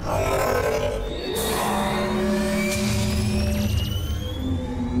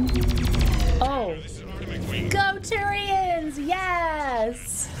 Oh. Go Tyrians!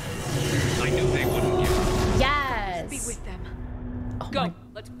 Yes! I knew they wouldn't give up. Yes! Be with them. Oh Go. my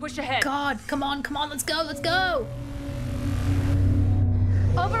Let's push ahead. god, come on, let's go, let's go!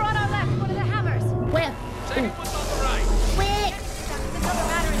 Over on our left, one of the hammers. Where? Second one's on the right. Quick! That's another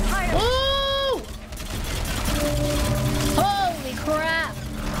matter entirely. Ooh! Holy crap!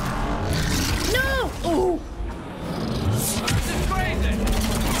 No! Ooh! This is crazy.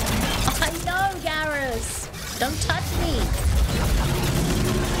 I know, Garrus! Don't touch me!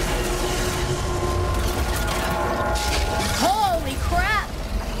 Holy crap!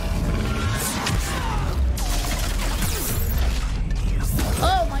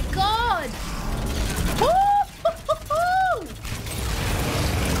 Oh my god! Woo-hoo-hoo-hoo!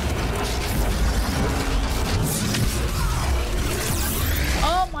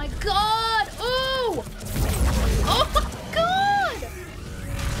 Oh my god! Ooh! Oh my god!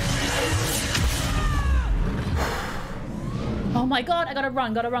 Oh my god, I gotta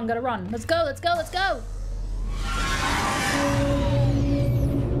run. Let's go.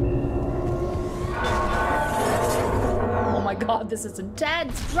 Oh my god, this is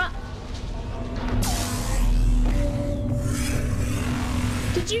intense. Run!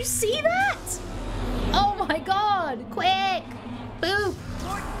 Did you see that? Oh my god, quick! Boop!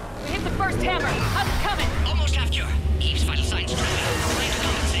 We hit the first hammer. How's it coming? Almost half cure. Eve's vital signs trending. Trying to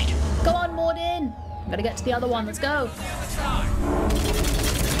compensate. Go on, Mordin! Gotta get to the other one, let's go.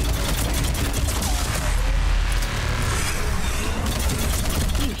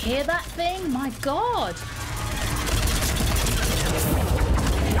 Do you hear that thing? My god!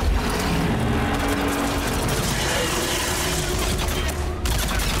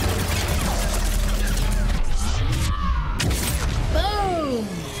 Boom!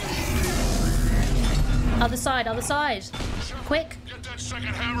 Other side. Quick. Get that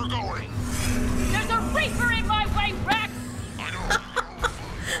second hammer going. There's a Reaper in my way, Wrex! I know.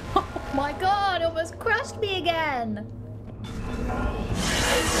 Oh my god, it almost crushed me again.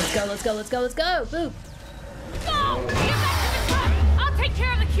 Let's go, let's go, let's go, let's go! Boop! Go! Get back to the truck! I'll take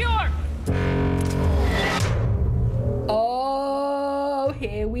care of the cure! Oh,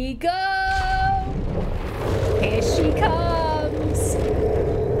 here we go! Here she comes!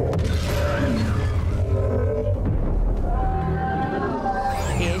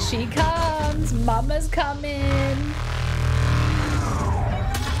 Here she comes! Mama's coming!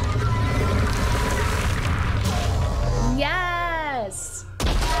 Yes!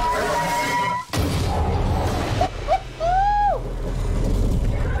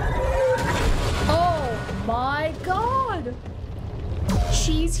 Oh my god!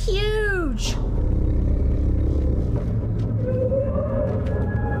 She's huge!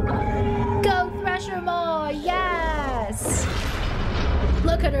 Go Thresher Maw! Yes!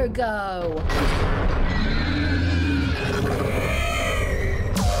 Look at her go!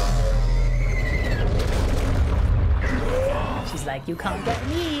 She's like, you can't get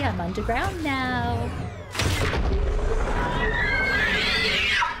me, I'm underground now.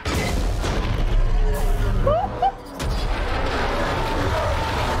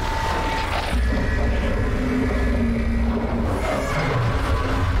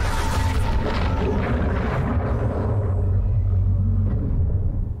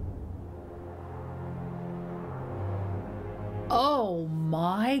 Oh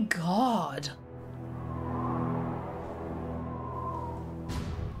my god.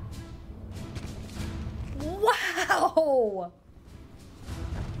 Wow!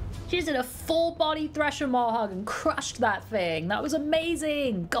 She just did a full body Thresher Maw hug and crushed that thing. That was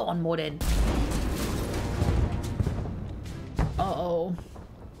amazing. Go on, Mordin. Uh-oh.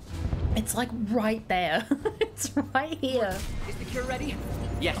 It's like right there. It's right here. Is the cure ready?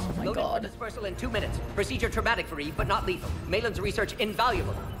 Yes. Oh my Loaded god. for dispersal in 2 minutes. Procedure traumatic for Eve, but not lethal. Malin's research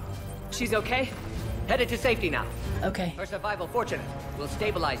invaluable. She's okay? Headed to safety now. Okay. Her survival fortunate. Will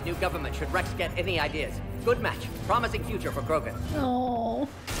stabilize new government should Wrex get any ideas. Good match. Promising future for Krogan. Oh.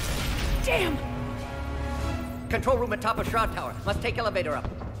 Damn! Control room at top of Shroud Tower. Must take elevator up.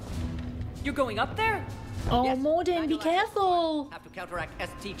 You're going up there? Oh, Yes. Mordin, be careful. Have to counteract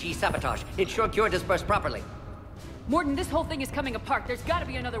STG sabotage. Ensure cure dispersed properly. Mordin, this whole thing is coming apart. There's gotta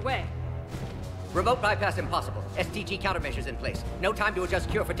be another way. Remote bypass impossible. STG countermeasures in place. No time to adjust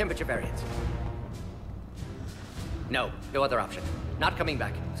cure for temperature variance. No other option. Not coming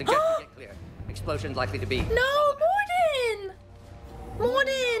back. Suggest we get clear. Explosion likely to be... No, Mordin!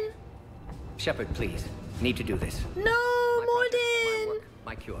 Mordin! Shepard, please. Need to do this. No, My project, Mordin! my work,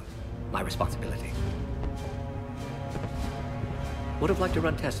 my cure. My responsibility. Would have liked to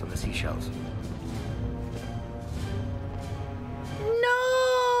run tests on the seashells. No!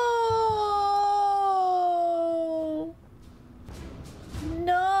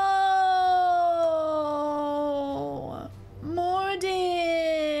 No!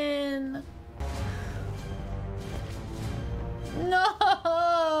 Mordin! No!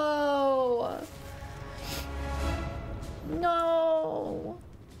 No!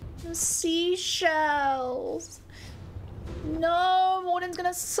 The seashells! No! Mordin's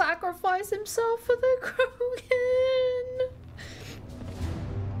gonna sacrifice himself for the Krogan!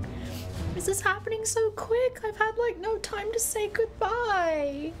 Is this happening so quick? I've had like no time to say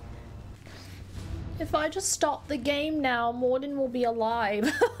goodbye. If I just stop the game now, Mordin will be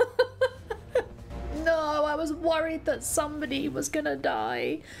alive. No, I was worried that somebody was gonna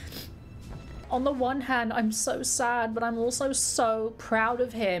die. On the one hand, I'm so sad, but I'm also so proud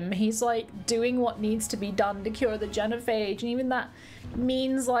of him. He's like doing what needs to be done to cure the Genophage, and even that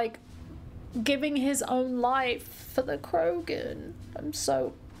means like giving his own life for the Krogan. I'm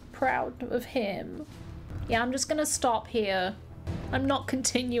so proud of him. Yeah, I'm just gonna stop here. I'm not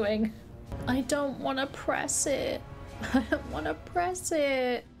continuing. I don't want to press it. I don't want to press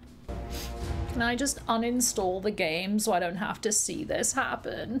it. Can I just uninstall the game so I don't have to see this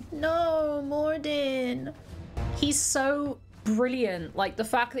happen? No, Mordin. He's so brilliant. Like, the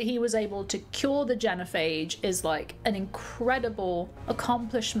fact that he was able to cure the Genophage is like an incredible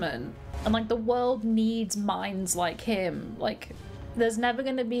accomplishment. And like, the world needs minds like him. Like, there's never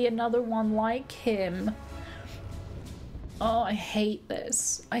gonna be another one like him. Oh, I hate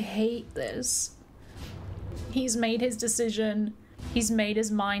this. I hate this. He's made his decision. He's made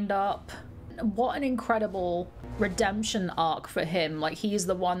his mind up. What an incredible redemption arc for him. Like, he's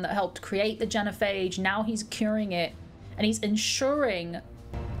the one that helped create the Genophage. Now he's curing it. And he's ensuring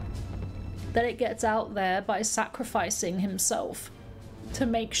that it gets out there by sacrificing himself to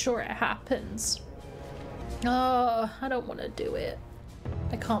make sure it happens. Oh, I don't want to do it.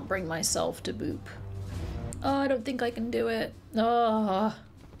 I can't bring myself to boop. Oh, I don't think I can do it. Oh.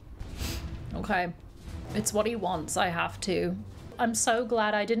 Okay. It's what he wants. I have to. I'm so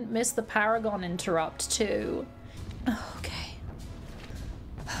glad I didn't miss the Paragon interrupt too. Okay.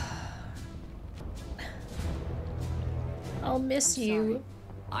 I'll miss you.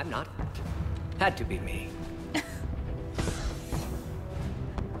 I'm not. Had to be me.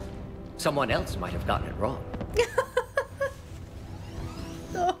 Someone else might have gotten it wrong.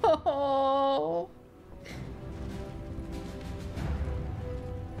 Oh.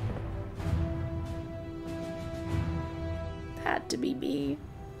 Had to be me.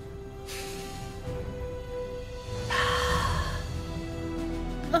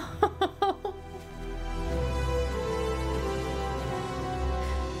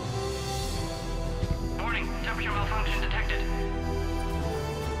 Warning, temperature malfunction detected.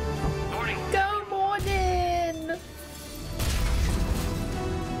 Warning. Go, Mordin!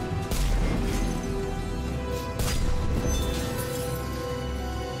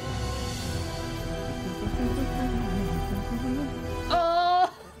 Oh!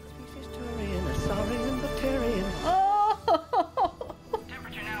 Oh!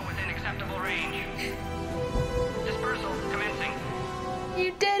 Temperature now within acceptable range. Dispersal commencing.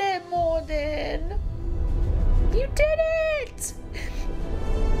 You did it, Mordin! You did it!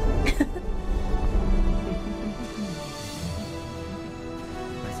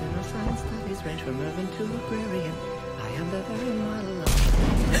 My pseudoscience studies range from urban to agrarian. I am the very model of...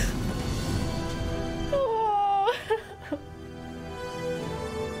 Oh.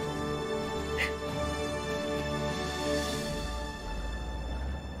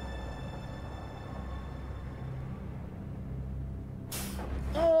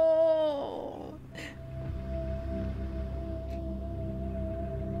 Oh.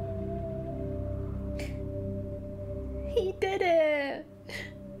 He did it.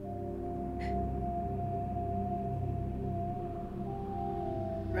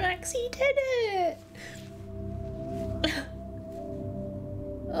 Wrex, he did it.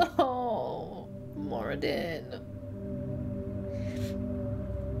 Oh, Mordin.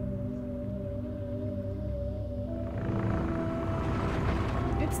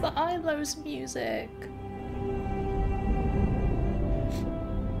 It's the Ilos music.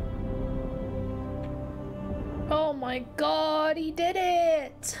 Oh my god, he did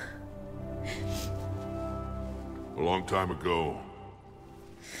it! A long time ago,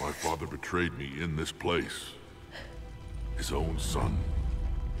 my father betrayed me in this place. His own son.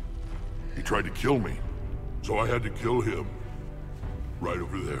 He tried to kill me, so I had to kill him. Right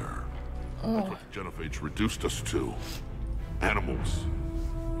over there. That's what the Genophage reduced us to. Animals.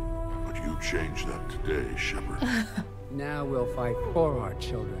 But you changed that today, Shepard. Now we'll fight for our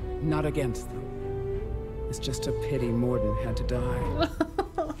children, not against them. It's just a pity Mordin had to die.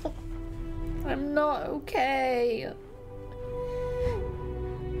 I'm not okay.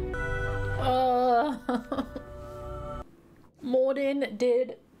 Mordin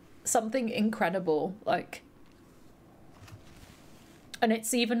did something incredible, like, and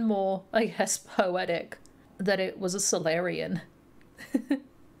it's even more, I guess, poetic that it was a Solarian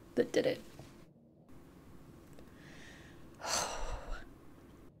that did it.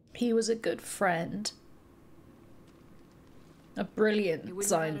 He was a good friend. A brilliant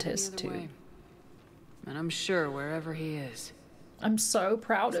scientist, too. Way. And I'm sure wherever he is, I'm so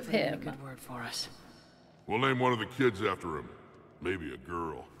proud of him. Good word for us. We'll name one of the kids after him. Maybe a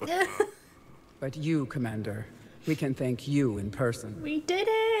girl. But you, Commander, we can thank you in person. We did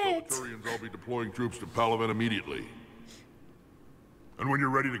it! Turians, I'll be deploying troops to Palaven immediately. And when you're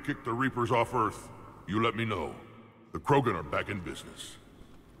ready to kick the Reapers off Earth, you let me know. The Krogan are back in business.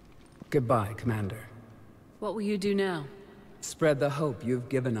 Goodbye, Commander. What will you do now? Spread the hope you've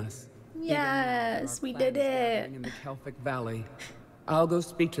given us. Yes, we did it. In the Kelphic Valley. I'll go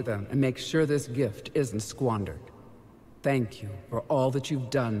speak to them and make sure this gift isn't squandered. Thank you for all that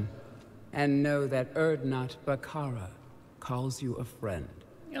you've done. And know that Urdnot Bakara calls you a friend.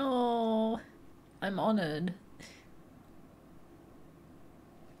 Oh, I'm honored.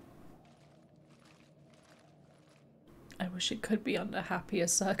 I wish it could be under happier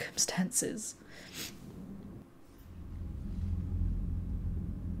circumstances.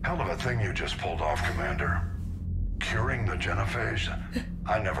 Hell of a thing you just pulled off, Commander. Curing the Genophage?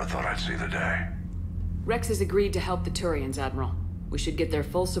 I never thought I'd see the day. Wrex has agreed to help the Turians, Admiral. We should get their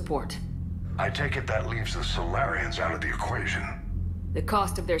full support. I take it that leaves the Solarians out of the equation. The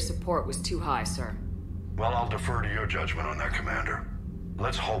cost of their support was too high, sir. Well, I'll defer to your judgment on that, Commander.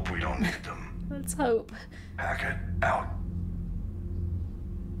 Let's hope we don't need them. Let's hope. Hackett, out.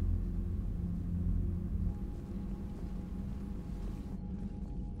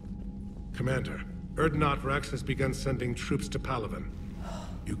 Commander, Urdnot Wrex has begun sending troops to Palaven.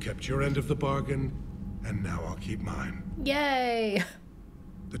 You kept your end of the bargain, and now I'll keep mine. Yay!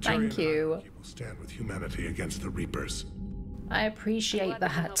 The Thank you. will stand with humanity against the Reapers. I appreciate Glad we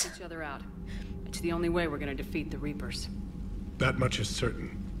can that. help each other out. It's the only way we're gonna defeat the Reapers. That much is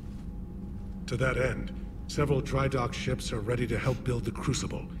certain. To that end, several dry dock ships are ready to help build the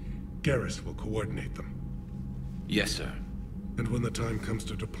Crucible. Garrus will coordinate them. Yes, sir. And when the time comes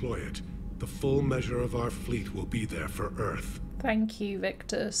to deploy it, the full measure of our fleet will be there for Earth. Thank you,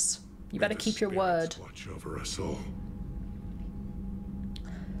 Victus. You better keep your word. Watch over us all.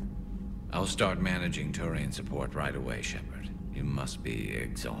 I'll start managing Turian support right away, Shepard. You must be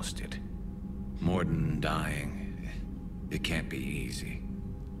exhausted. Mordin dying. It can't be easy.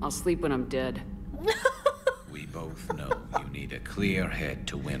 I'll sleep when I'm dead. We both know you need a clear head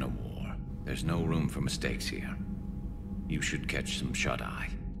to win a war. There's no room for mistakes here. You should catch some shut-eye.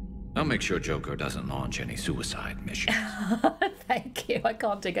 I'll make sure Joker doesn't launch any suicide missions. Thank you. I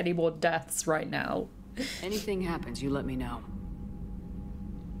can't take any more deaths right now. Anything happens, you let me know.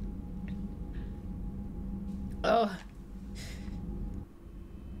 Oh.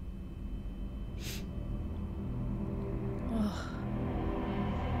 Oh.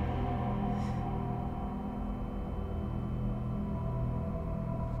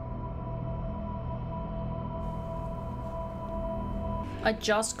 I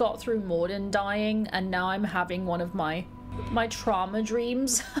just got through Mordin dying, and now I'm having one of my trauma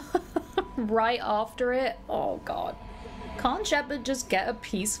dreams right after it. Oh god. Can't Shepard just get a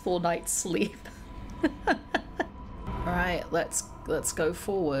peaceful night's sleep? Alright, let's go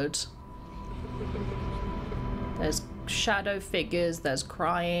forward. There's shadow figures, there's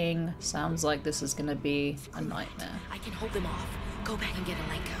crying. Sounds like this is gonna be a nightmare. I can hold them off. Go back and get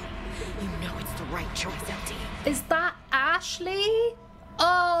Alenko. You know it's the right choice, LT. Is that Ashley?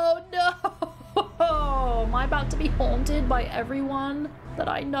 Oh no! Am I about to be haunted by everyone that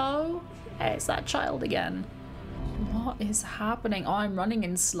I know? Hey, it's that child again. What is happening? Oh, I'm running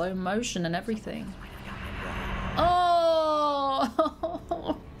in slow motion and everything. Oh!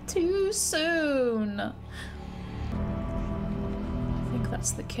 Too soon. I think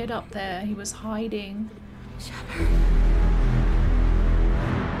that's the kid up there. He was hiding. Shepard.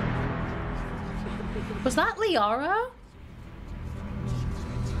 Was that Liara?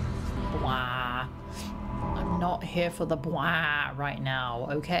 Blah. I'm not here for the blah right now,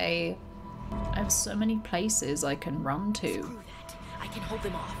 okay? I have so many places I can run to. Screw that. I can hold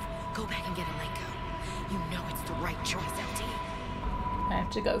them off. Go back and get Alenko. You know it's the right choice, LT. I have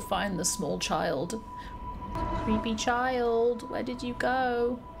to go find the small child. Creepy child, where did you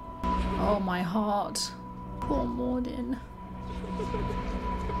go? Oh, my heart. Poor Mordin.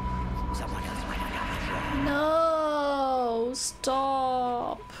 No!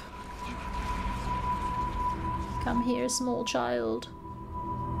 Stop! Come here, small child.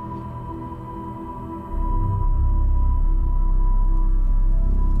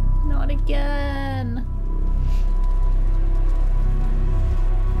 Not again.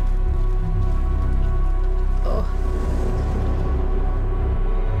 Oh.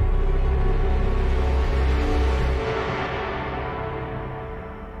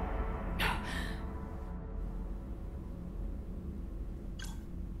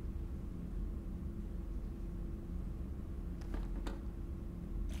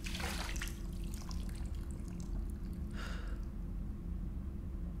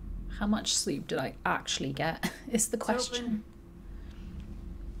 How much sleep did I actually get? Is the question.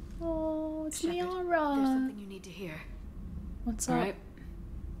 Oh, it's Shepard, Liara. There's something you need to hear. What's All up? right.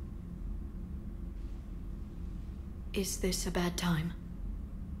 Is this a bad time?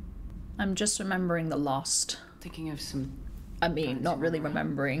 I'm just remembering the lost. Thinking of some... I mean, not really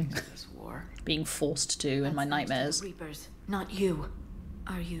remembering. This war. Being forced to in my nightmares. The Reapers, not you.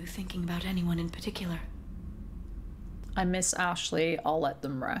 Are you thinking about anyone in particular? I miss Ashley. I'll let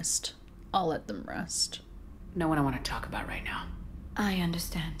them rest. I'll let them rest. No one I want to talk about right now. I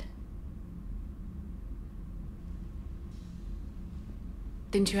understand.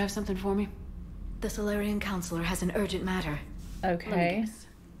 Didn't you have something for me? The Solarian Counselor has an urgent matter. Okay.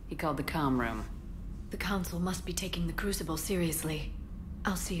 He called the comm room. The Council must be taking the Crucible seriously.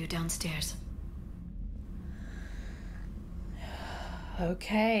 I'll see you downstairs.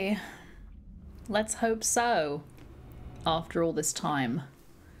 Okay. Let's hope so. After all this time.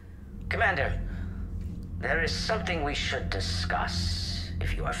 Commander, there is something we should discuss,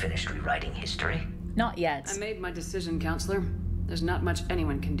 if you are finished rewriting history. Not yet. I made my decision, Counselor. There's not much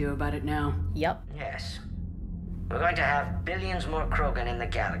anyone can do about it now. Yep. Yes. We're going to have billions more Krogan in the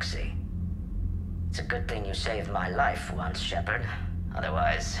galaxy. It's a good thing you saved my life once, Shepard.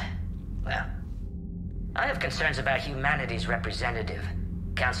 Otherwise, well... I have concerns about humanity's representative,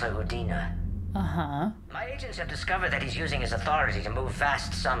 Counselor Udina. Uh-huh. My agents have discovered that he's using his authority to move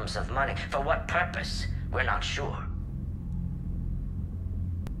vast sums of money. For what purpose? We're not sure.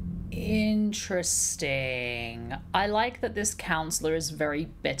 Interesting. I like that this counselor is very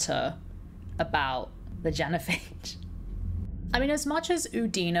bitter about the Genophage. I mean, as much as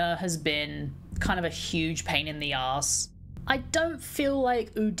Udina has been kind of a huge pain in the ass, I don't feel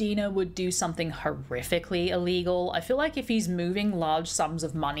like Udina would do something horrifically illegal. I feel like if he's moving large sums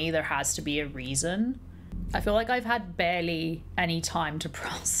of money, there has to be a reason. I feel like I've had barely any time to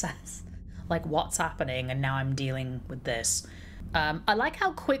process like what's happening, and now I'm dealing with this. I like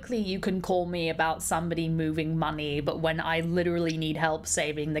how quickly you can call me about somebody moving money, but when I literally need help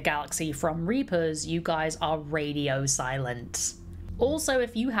saving the galaxy from Reapers, you guys are radio silent. Also,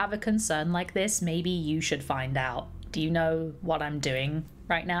 if you have a concern like this, maybe you should find out. Do you know what I'm doing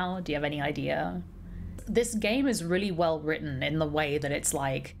right now? Do you have any idea? This game is really well written in the way that it's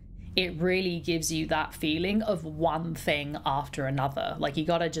like, it really gives you that feeling of one thing after another. Like, you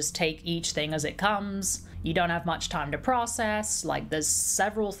gotta just take each thing as it comes. You don't have much time to process. Like, there's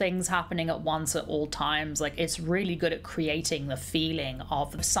several things happening at once at all times. Like, it's really good at creating the feeling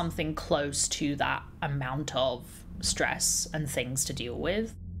of something close to that amount of stress and things to deal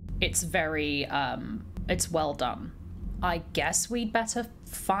with. It's very, it's well done. I guess we'd better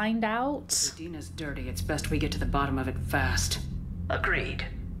find out. Udina's dirty. It's best we get to the bottom of it fast. Agreed.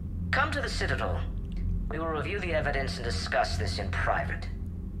 Come to the Citadel. We will review the evidence and discuss this in private.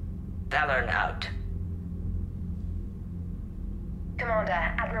 Valorn out. Commander,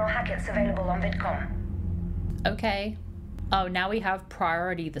 Admiral Hackett's available on VidCom. Okay. Oh, now we have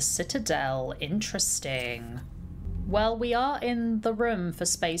priority the Citadel. Interesting. Well, we are in the room for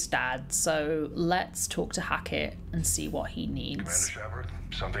Space Dad, so let's talk to Hackett and see what he needs. Commander Shepard,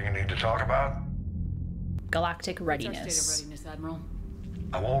 something you need to talk about? Galactic readiness. What's our state of readiness, Admiral?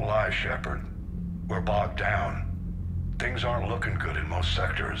 I won't lie, Shepard. We're bogged down. Things aren't looking good in most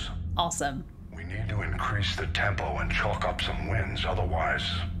sectors. Awesome. We need to increase the tempo and chalk up some wins, otherwise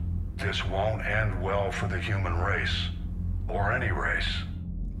this won't end well for the human race. Or any race.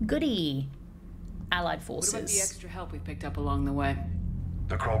 Goody. Allied forces. What about the extra help we picked up along the way?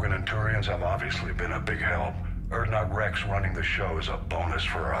 The Krogan and Turians have obviously been a big help. Erdnot Wrex running the show is a bonus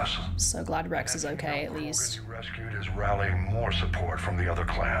for us. So glad Wrex is okay, at least. Krogan you rescued is rallying more support from the other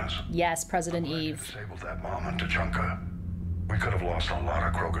clans. Yes, President Eve. Disabled that mom in Tuchanka. We could have lost a lot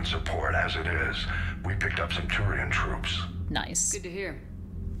of Krogan support as it is. We picked up some Turian troops. Nice. Good to hear.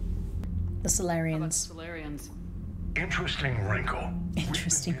 The Solarians. How about the Solarians? Interesting wrinkle.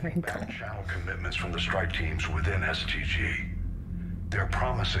 Interesting wrinkle. Channel commitments from the strike teams within STG. They're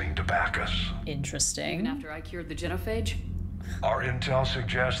promising to back us. Interesting. Even after I cured the Genophage? Our intel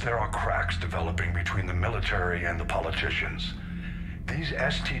suggests there are cracks developing between the military and the politicians. These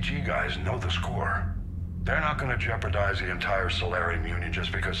STG guys know the score. They're not going to jeopardize the entire Solarian Union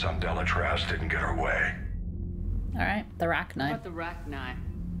just because some Delatras didn't get her way. Alright, the Rachni. What about the Rachni?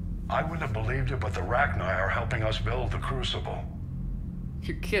 I wouldn't have believed it, but the Rachni are helping us build the Crucible.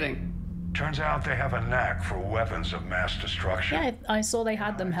 You're kidding. Turns out they have a knack for weapons of mass destruction. Yeah, I saw they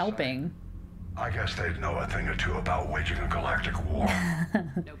had them helping. I guess they'd know a thing or two about waging a galactic war.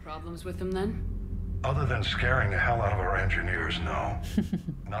 No problems with them then? Other than scaring the hell out of our engineers, no.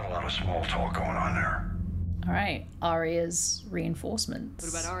 Not a lot of small talk going on there. Alright, Aria's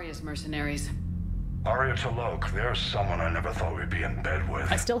reinforcements. What about Aria's mercenaries? Aria Talok, there's someone I never thought we'd be in bed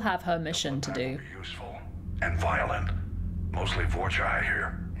with. I still have her mission to do. Useful and violent. Mostly Vorchai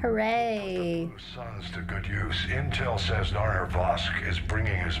here. Hooray! Sons to good use. Intel says Narner Vosk is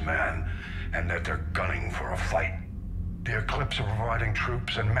bringing his men, and that they're gunning for a fight. The Eclipse are providing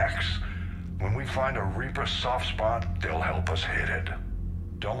troops and mechs. When we find a Reaper soft spot, they'll help us hit it.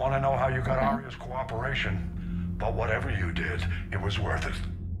 Don't want to know how you got Aria's cooperation, but whatever you did, it was worth it.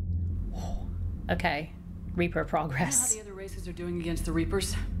 Okay, Reaper progress. You know how the other races are doing against the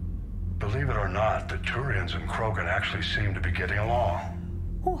Reapers? Believe it or not, the Turians and Krogan actually seem to be getting along.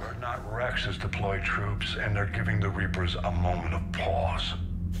 Erdnot Wrex has deployed troops, and they're giving the Reapers a moment of pause.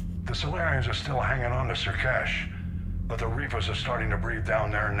 The Solarians are still hanging on to Sirkesh, but the Reapers are starting to breathe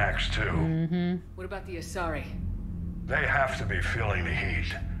down their necks, too. What about the Asari? They have to be feeling the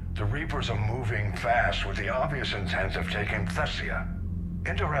heat. The Reapers are moving fast with the obvious intent of taking Thessia.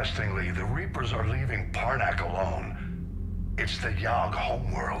 Interestingly, the Reapers are leaving Parnak alone. It's the Yogg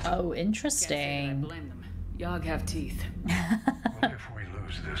homeworld. Oh, interesting. I blame them. Yogg have teeth. Well, if we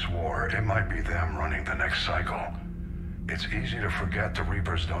lose this war, it might be them running the next cycle. It's easy to forget the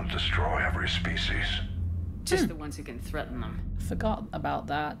Reapers don't destroy every species. Just the ones who can threaten them. Forgot about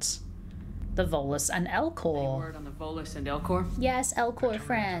that. The Volus and Elcor. Word on the Volus and Elcor? Yes, Elcor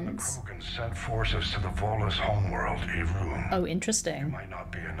friends. The Krogan sent forces to the Volus homeworld, Irun. Oh, interesting. It might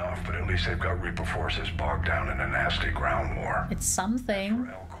not be enough, but at least they've got Reaper forces bogged down in a nasty ground war. It's something.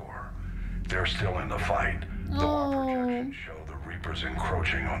 For Elcor, they're still in the fight. Though our projections show the Reapers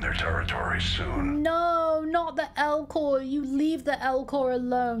encroaching on their territory soon. No, not the Elcor. You leave the Elcor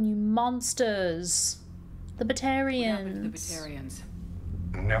alone, you monsters. The Batarians. The Batarians.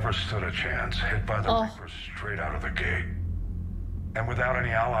 Never stood a chance, hit by the Reapers straight out of the gate. And without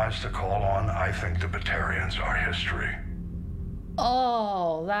any allies to call on, I think the Batarians are history.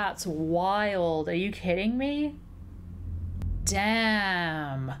 Oh, that's wild. Are you kidding me?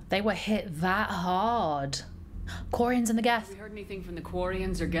 Damn. They were hit that hard. Quarians in the Geth. Have we heard anything from the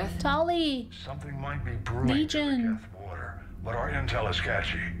Quarians or Geth? Tali. Something might be brewing Legion. to the Geth border, but our intel is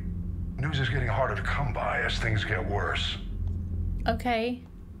sketchy. News is getting harder to come by as things get worse. Okay.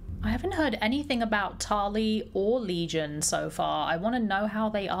 I haven't heard anything about Tali or Legion so far. I want to know how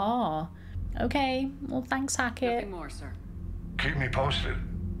they are. Okay. Well, thanks, Hackett. Nothing more, sir. Keep me posted.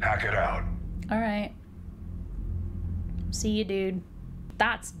 Hack it out. Alright. See you, dude.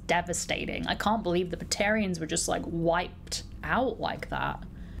 That's devastating. I can't believe the Batarians were just like wiped out like that.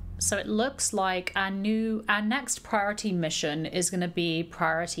 So it looks like our next priority mission is going to be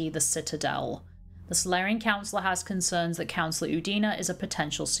Priority the Citadel. The Solarian Council has concerns that Councillor Udina is a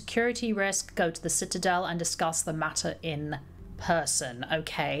potential security risk. Go to the Citadel and discuss the matter in person.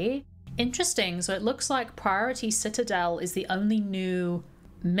 Okay. Interesting. So it looks like Priority Citadel is the only new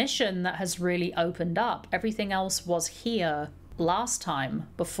mission that has really opened up. Everything else was here last time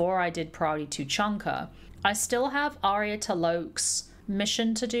before I did Priority Tuchanka. I still have Arya Talok's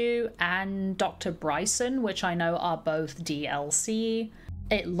mission to do and Dr. Bryson, which I know are both DLC.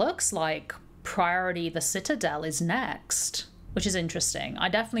 It looks like Priority the Citadel is next, which is interesting. I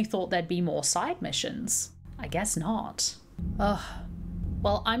definitely thought there'd be more side missions. I guess not. Ugh.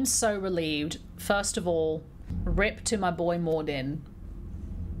 Well, I'm so relieved. First of all, rip to my boy Mordin.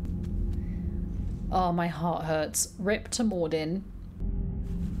 Oh, my heart hurts. Rip to Mordin.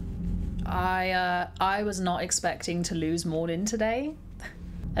 I was not expecting to lose Mordin today.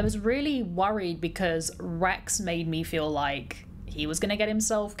 I was really worried because Wrex made me feel like he was gonna get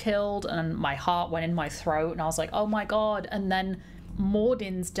himself killed and my heart went in my throat and I was like, oh my god. And then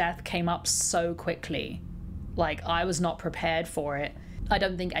Mordin's death came up so quickly. Like, I was not prepared for it. I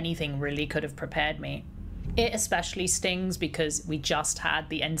don't think anything really could have prepared me. It especially stings because we just had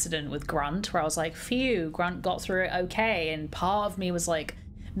the incident with Grunt where I was like, phew, Grunt got through it okay. And part of me was like,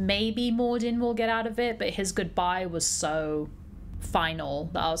 maybe Mordin will get out of it, but his goodbye was so final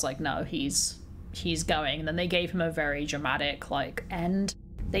that I was like, no, he's going. And then they gave him a very dramatic like end.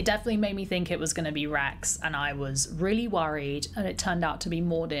 They definitely made me think it was going to be Wrex, and I was really worried, and it turned out to be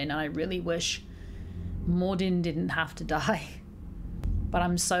Mordin, and I really wish Mordin didn't have to die. But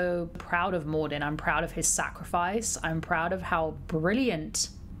I'm so proud of Mordin. I'm proud of his sacrifice. I'm proud of how brilliant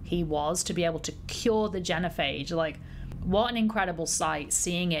he was to be able to cure the Genophage. Like, what an incredible sight,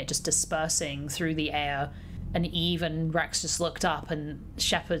 seeing it just dispersing through the air. And Eve and Wrex just looked up and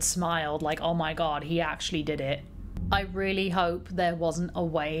Shepard smiled like, oh my god, he actually did it. I really hope there wasn't a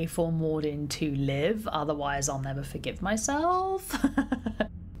way for Mordin to live, otherwise I'll never forgive myself.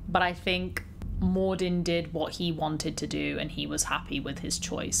 But I think Mordin did what he wanted to do and he was happy with his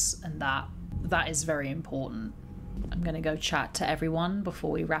choice, and that is very important. I'm gonna go chat to everyone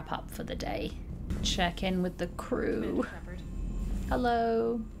before we wrap up for the day. Check in with the crew.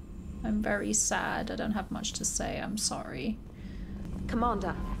 Hello. I'm very sad. I don't have much to say. I'm sorry.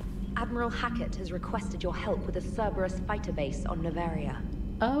 Commander, Admiral Hackett has requested your help with a Cerberus fighter base on Novaria.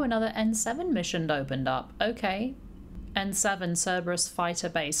 Oh, another N7 mission opened up. Okay. N7 Cerberus fighter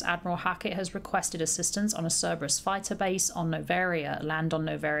base. Admiral Hackett has requested assistance on a Cerberus fighter base on Novaria. Land on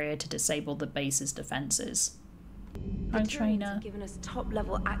Novaria to disable the base's defenses. Hi, trainer. Have given us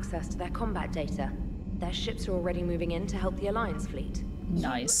top-level access to their combat data. Their ships are already moving in to help the Alliance fleet.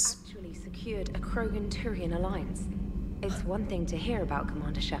 Nice. You actually secured a Krogan alliance. It's one thing to hear about,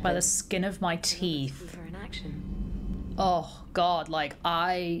 Commander Shepard. By the skin of my teeth. Her in action. Oh god, like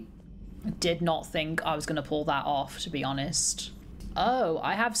I did not think I was gonna pull that off, to be honest. Oh,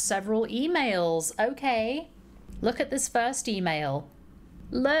 I have several emails. Okay. Look at this first email.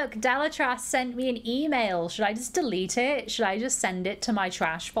 Look, Dalatras sent me an email. Should I just delete it? Should I just send it to my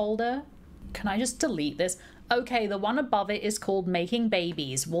trash folder? Can I just delete this? Okay, the one above it is called Making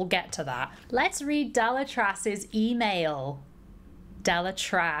Babies. We'll get to that. Let's read Dalatras's email.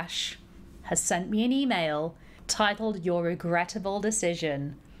 Dalatrash has sent me an email titled Your Regrettable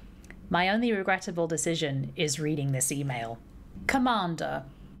Decision. My only regrettable decision is reading this email. Commander,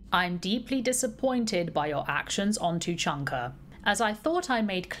 I'm deeply disappointed by your actions on Tuchanka. As I thought I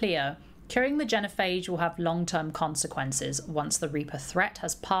made clear, curing the Genophage will have long-term consequences. Once the Reaper threat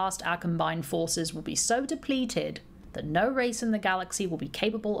has passed, our combined forces will be so depleted that no race in the galaxy will be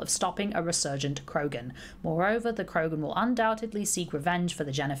capable of stopping a resurgent Krogan. Moreover, the Krogan will undoubtedly seek revenge for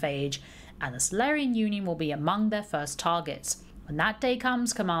the Genophage, and the Solarian Union will be among their first targets. When that day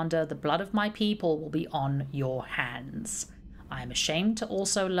comes, Commander, the blood of my people will be on your hands. I am ashamed to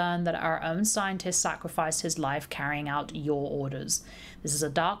also learn that our own scientist sacrificed his life carrying out your orders. This is a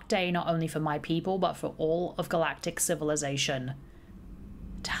dark day not only for my people, but for all of galactic civilization.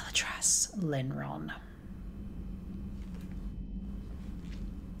 Talatras Linron.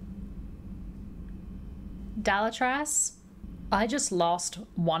 Dalatras, I just lost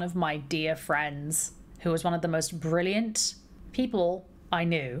one of my dear friends, who was one of the most brilliant people I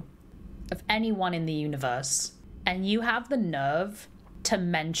knew, of anyone in the universe. And you have the nerve to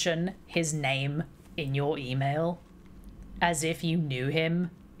mention his name in your email, as if you knew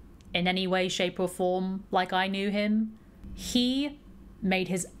him in any way, shape, or form like I knew him. He made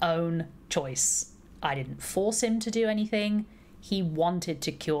his own choice. I didn't force him to do anything. He wanted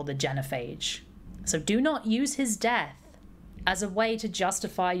to cure the Genophage. So do not use his death as a way to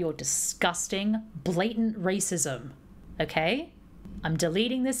justify your disgusting, blatant racism, okay? I'm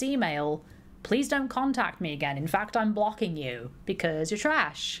deleting this email. Please don't contact me again. In fact, I'm blocking you because you're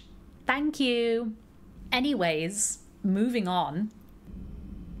trash. Thank you. Anyways, moving on.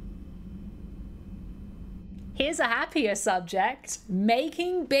 Here's a happier subject.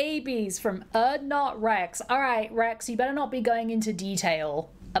 Making babies from Erdnot Wrex. All right, Wrex, you better not be going into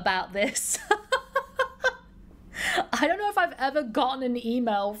detail about this. I don't know if I've ever gotten an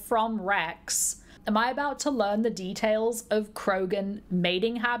email from Wrex. Am I about to learn the details of Krogan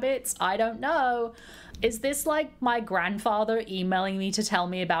mating habits? I don't know. Is this like my grandfather emailing me to tell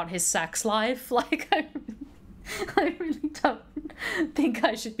me about his sex life? Like, I really don't think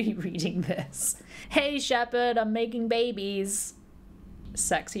I should be reading this. Hey, Shepard, I'm making babies.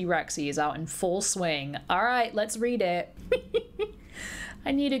 Sexy Rexy is out in full swing. All right, let's read it.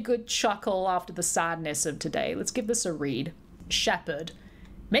 I need a good chuckle after the sadness of today. Let's give this a read. Shepard.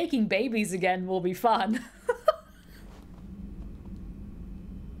 Making babies again will be fun.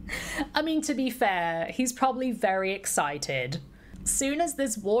 I mean, to be fair, he's probably very excited. Soon as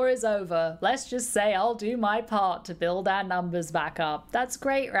this war is over, let's just say I'll do my part to build our numbers back up. That's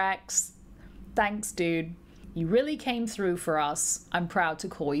great, Wrex. Thanks, dude. You really came through for us. I'm proud to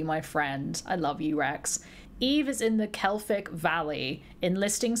call you my friend. I love you, Wrex. Eve is in the Kelphic Valley,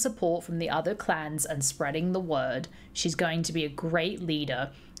 enlisting support from the other clans and spreading the word. She's going to be a great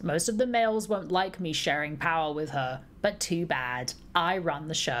leader. Most of the males won't like me sharing power with her, but too bad. I run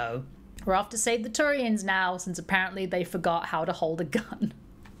the show. We're off to save the Turians now, since apparently they forgot how to hold a gun.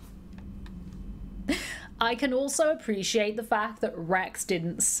 I can also appreciate the fact that Wrex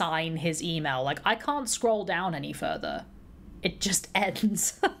didn't sign his email. Like, I can't scroll down any further. It just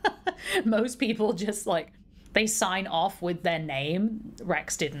ends. Most people just, like, they sign off with their name.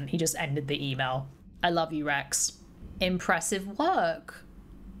 Wrex didn't. He just ended the email. I love you, Wrex. Impressive work.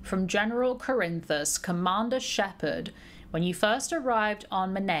 From General Corinthus, Commander Shepard. When you first arrived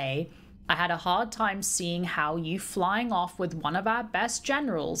on Manay, I had a hard time seeing how you flying off with one of our best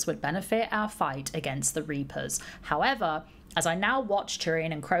generals would benefit our fight against the Reapers. However, as I now watch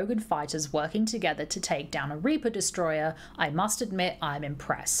Turian and Krogan fighters working together to take down a Reaper destroyer, I must admit I'm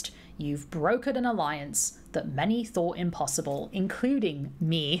impressed. You've brokered an alliance that many thought impossible, including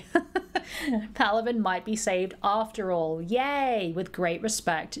me. Palaven might be saved after all. Yay! With great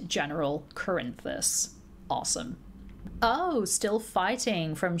respect, General Corinthus. Awesome. Oh, still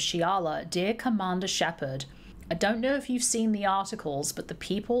fighting from Shiala. Dear Commander Shepard, I don't know if you've seen the articles, but the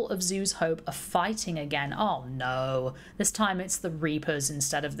people of Zoo's Hope are fighting again. Oh no, this time it's the Reapers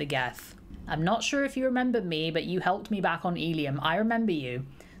instead of the Geth. I'm not sure if you remember me, but you helped me back on Ilium. I remember you.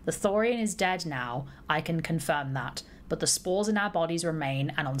 The Thorian is dead now, I can confirm that, but the spores in our bodies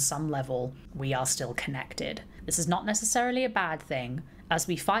remain, and on some level, we are still connected. This is not necessarily a bad thing. As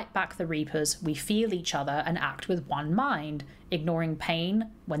we fight back the Reapers, we feel each other and act with one mind, ignoring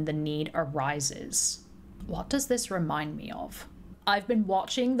pain when the need arises. What does this remind me of? I've been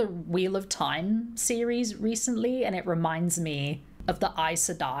watching the Wheel of Time series recently, and it reminds me of the Aes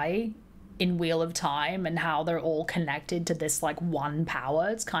Sedai in Wheel of Time and how they're all connected to this like one power.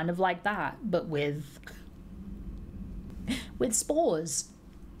 It's kind of like that, but with spores.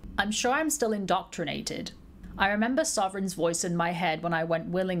 I'm sure I'm still indoctrinated. I remember Sovereign's voice in my head when I went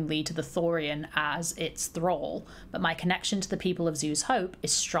willingly to the Thorian as its thrall, but my connection to the people of Zoo's Hope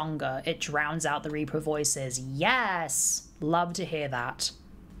is stronger. It drowns out the Reaper voices. Yes! Love to hear that.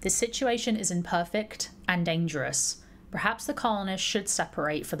 This situation is imperfect and dangerous. Perhaps the colonists should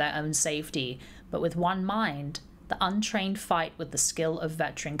separate for their own safety, but with one mind, the untrained fight with the skill of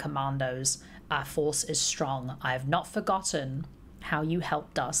veteran commandos. Our force is strong. I have not forgotten how you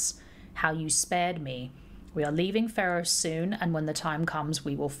helped us, how you spared me. We are leaving Pharaoh soon, and when the time comes,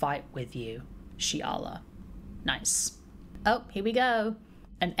 we will fight with you. Shiala. Nice. Oh, here we go.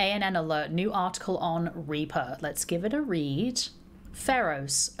 An ANN alert, new article on Reaper. Let's give it a read.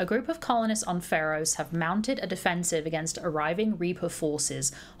 Pharos. A group of colonists on Pharos have mounted a defensive against arriving Reaper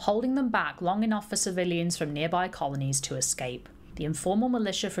forces, holding them back long enough for civilians from nearby colonies to escape. The informal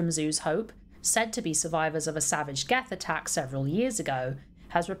militia from Zoo's Hope, said to be survivors of a savage Geth attack several years ago,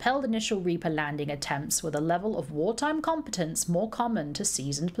 has repelled initial Reaper landing attempts with a level of wartime competence more common to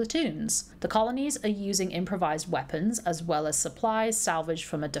seasoned platoons. The colonies are using improvised weapons as well as supplies salvaged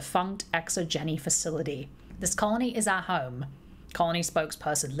from a defunct exogeny facility. This colony is our home. Colony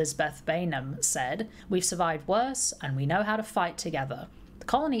spokesperson Lisbeth Bainham said, "We've survived worse and we know how to fight together." The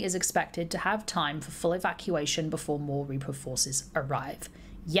colony is expected to have time for full evacuation before more Reaper forces arrive.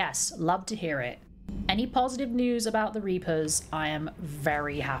 Yes, love to hear it. Any positive news about the Reapers, I am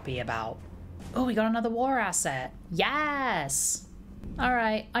very happy about. Oh, we got another war asset. Yes!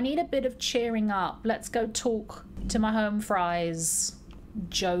 Alright, I need a bit of cheering up. Let's go talk to my home fries,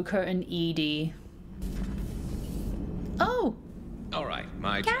 Joker and Edie. Oh! Alright,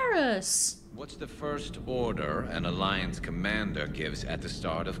 my Garrus! What's the first order an Alliance commander gives at the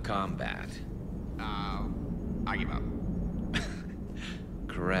start of combat? I give up.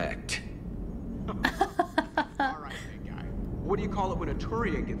 Correct. Alright, big guy. What do you call it when a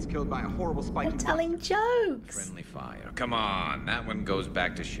Turian gets killed by a horrible spiky You're telling jokes! Friendly fire. Come on, that one goes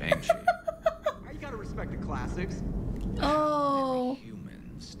back to Shang-Chi. You gotta respect the classics. Oh.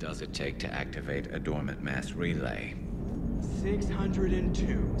 Humans does it take to activate a dormant mass relay?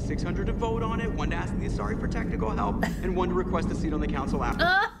 602. 600 to vote on it, 1 to ask the Asari for technical help, and 1 to request a seat on the council after.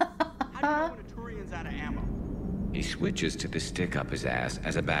 How do you know when a Turian's out of ammo? He switches to the stick up his ass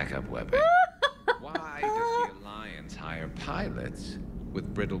as a backup weapon. Why does the Alliance hire pilots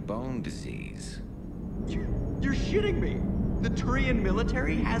with brittle bone disease? You're shitting me. The Turian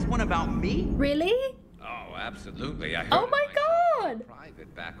military has one about me? Really? Oh, absolutely. I heard Oh my god!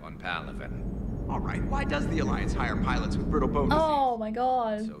 private back on Palaven. Alright, why does the Alliance hire pilots with brittle bone disease? Oh my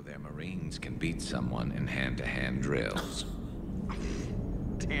god. So their Marines can beat someone in hand-to-hand drills.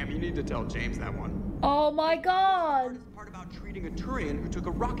 Damn, you need to tell James that one. Oh my god! Part about treating a Turian who took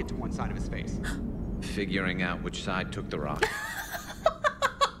a rocket to one side of his face. Figuring out which side took the rocket.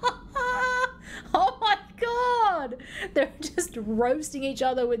 Oh my god! They're just roasting each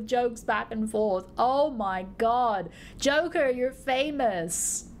other with jokes back and forth. Oh my god. Joker, you're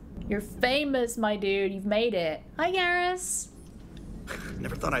famous. You're famous, my dude. You've made it. Hi, Garrus.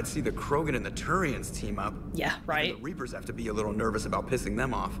 Never thought I'd see the Krogan and the Turians team up. Yeah, right. Even the Reapers have to be a little nervous about pissing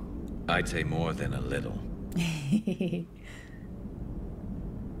them off. I'd say more than a little.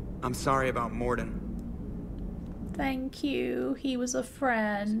 I'm sorry about Mordin. Thank you. He was a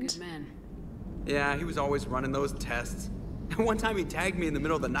friend. He's a good man. Yeah, he was always running those tests. One time he tagged me in the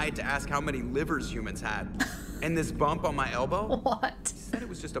middle of the night to ask how many livers humans had. And this bump on my elbow? What? He said it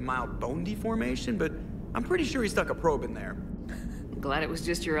was just a mild bone deformation, but I'm pretty sure he stuck a probe in there. Glad it was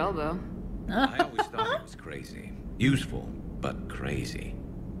just your elbow. I always thought he was crazy. Useful, but crazy.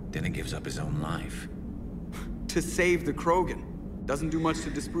 Then he gives up his own life. To save the Krogan. Doesn't do much to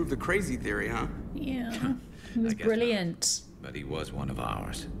disprove the crazy theory, huh? Yeah. He was brilliant. But he was one of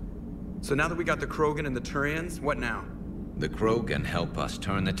ours. So now that we got the Krogan and the Turians, what now? The Krogan help us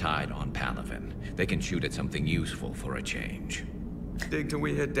turn the tide on Palaven. They can shoot at something useful for a change. Dig till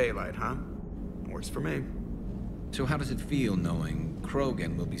we hit daylight, huh? Works for me. So how does it feel knowing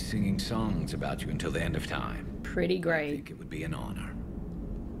Krogan will be singing songs about you until the end of time? Pretty great. I think it would be an honor.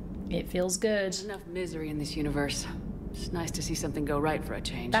 It feels good. There's enough misery in this universe. It's nice to see something go right for a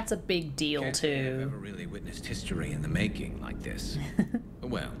change. That's a big deal, Can't say I've too. ever really witnessed history in the making like this.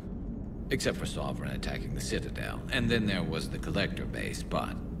 Well, except for Sovereign attacking the Citadel, and then there was the Collector base,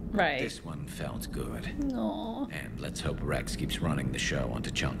 but right. This one felt good. Aww. And let's hope Wrex keeps running the show on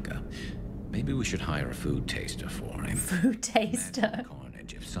Tuchanka. Maybe we should hire a food taster for him. Food taster.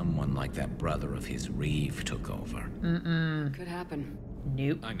 Carnage if someone like that brother of his, Reeve, took over. Could happen.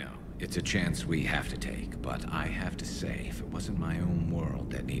 Nope. I know. It's a chance we have to take, but I have to say, if it wasn't my own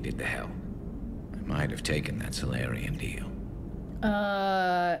world that needed the help, I might have taken that Solarian deal.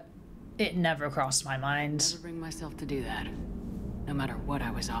 It never crossed my mind. Never bring myself to do that. No matter what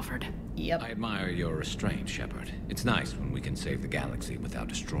I was offered. Yep. I admire your restraint, Shepard. It's nice when we can save the galaxy without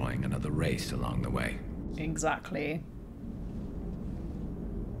destroying another race along the way. Exactly.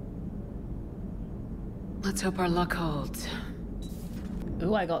 Let's hope our luck holds.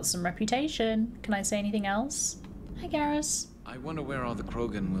 Ooh, I got some reputation. Can I say anything else? Hi, Garrus. I wonder where all the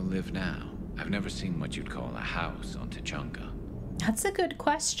Krogan will live now. I've never seen what you'd call a house on Tuchanka. That's a good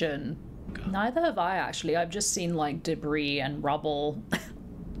question. Neither have I, actually. I've just seen, like, debris and rubble.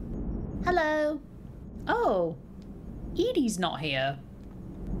 Hello. Oh, Edie's not here.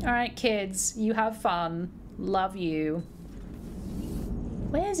 All right, kids, you have fun. Love you.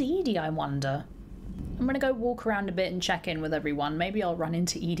 Where's Edie, I wonder? I'm gonna go walk around a bit and check in with everyone. Maybe I'll run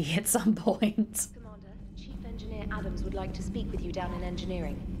into Edie at some point. Commander, Chief Engineer Adams would like to speak with you down in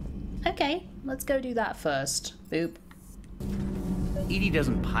engineering. Okay, let's go do that first. Boop. Edie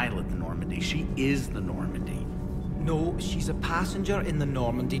doesn't pilot the Normandy, she is the Normandy. No, she's a passenger in the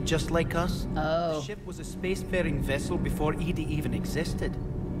Normandy, just like us. Oh. The ship was a spacefaring vessel before Edie even existed.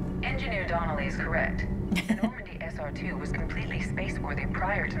 Engineer Donnelly is correct. The Normandy SR-2 was completely spaceworthy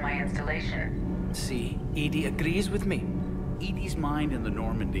prior to my installation. See, Edie agrees with me. Edie's mind and the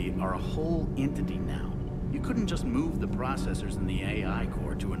Normandy are a whole entity now. You couldn't just move the processors in the AI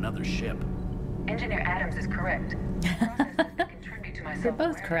core to another ship. Engineer Adams is correct. Processes that contribute to my They're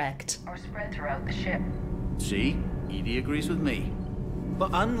both correct. are spread throughout the ship. See? Edie agrees with me. But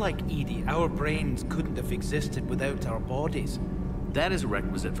unlike Edie, our brains couldn't have existed without our bodies. That is a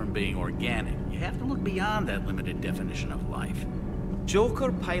requisite from being organic. You have to look beyond that limited definition of life.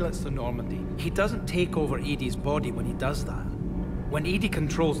 Joker pilots the Normandy. He doesn't take over Edie's body when he does that. When Edie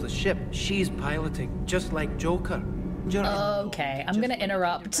controls the ship, she's piloting, just like Joker. Okay, I'm gonna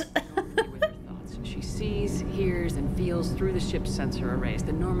interrupt. She sees, hears, and feels through the ship's sensor arrays.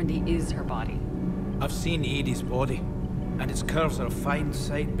 The Normandy is her body. I've seen Edie's body, and its curves are a fine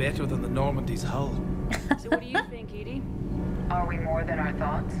sight better than the Normandy's hull. So what do you think, Edie? Are we more than our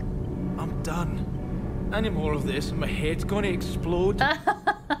thoughts? I'm done. Any more of this and my head's gonna explode.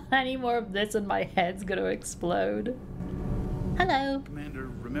 Any more of this and my head's gonna explode. Hello. Commander,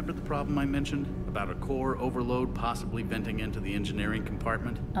 remember the problem I mentioned? About a core overload possibly venting into the engineering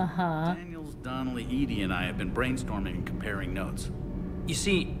compartment? Uh-huh. Daniels, Donnelly, Edie, and I have been brainstorming and comparing notes. You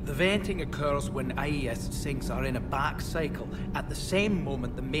see, the venting occurs when IES sinks are in a back cycle. At the same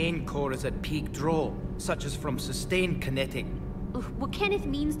moment, the main core is at peak draw, such as from sustained kinetic. What Kenneth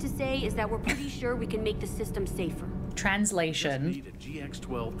means to say is that we're pretty sure we can make the system safer. Translation. Just need a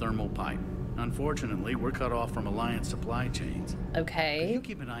GX-12 thermal pipe. Unfortunately, we're cut off from Alliance supply chains. Okay. Could you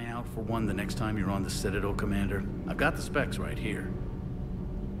keep an eye out for one the next time you're on the Citadel, Commander? I've got the specs right here.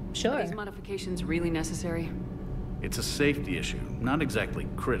 Sure. Are these modifications really necessary? It's a safety issue, not exactly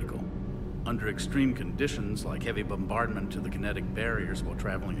critical. Under extreme conditions, like heavy bombardment to the kinetic barriers while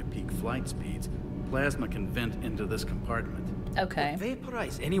traveling at peak flight speeds, plasma can vent into this compartment. Okay.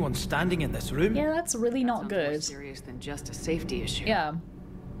 Vaporize anyone standing in this room? Yeah, that's really not good. More serious than just a safety issue. Yeah.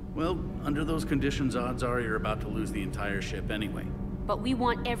 Well, under those conditions, odds are you're about to lose the entire ship anyway. But we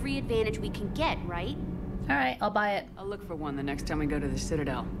want every advantage we can get, right? All right, I'll buy it. I'll look for one the next time we go to the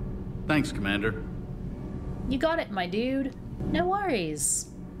Citadel. Thanks, Commander. You got it, my dude. No worries.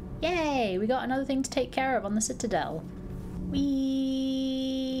 Yay, we got another thing to take care of on the Citadel.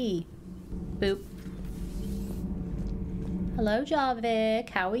 Whee! Boop. Hello, Jarvik.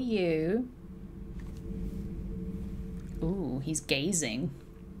 How are you? Ooh, he's gazing.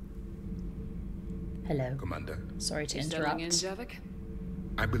 Hello. Commander. Sorry to You interrupt. settling in, Javik?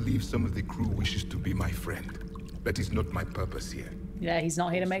 I believe some of the crew wishes to be my friend. That is not my purpose here. Yeah, he's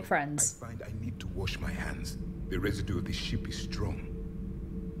not here to make friends. I find I need to wash my hands. The residue of the ship is strong.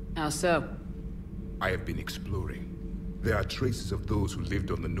 How so? I have been exploring. There are traces of those who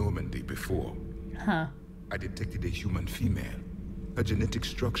lived on the Normandy before. Huh. I detected a human female. Her genetic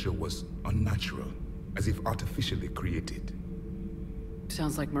structure was unnatural, as if artificially created.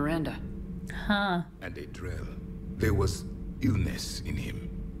 Sounds like Miranda. Huh. And a Drell. There was illness in him.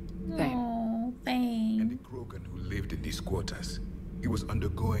 Oh, thanks. And a Krogan who lived in these quarters. He was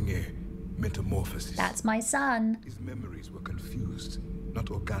undergoing a metamorphosis. That's my son. His memories were confused, not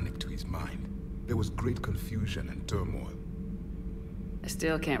organic to his mind. There was great confusion and turmoil. I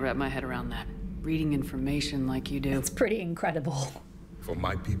still can't wrap my head around that. Reading information like you do. It's pretty incredible. For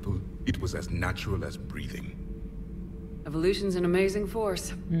my people, it was as natural as breathing. Evolution's an amazing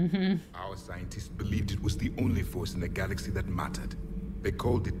force. Mm-hmm. Our scientists believed it was the only force in the galaxy that mattered. They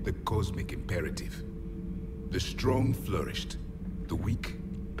called it the cosmic imperative. The strong flourished, the weak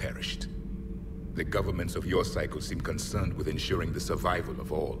perished. The governments of your cycle seem concerned with ensuring the survival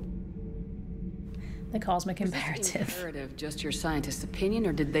of all. The cosmic Was this imperative. imperative just your scientist's opinion,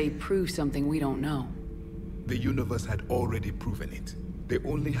 or did they prove something we don't know? The universe had already proven it. They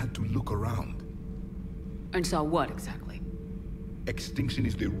only had to look around. And saw what exactly? Extinction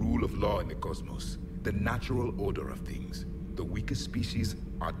is the rule of law in the cosmos. the natural order of things. The weakest species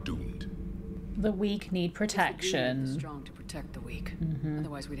are doomed. The weak need protection. The strong to protect the weak.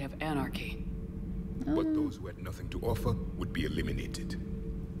 Otherwise we'd have anarchy. But those who had nothing to offer would be eliminated.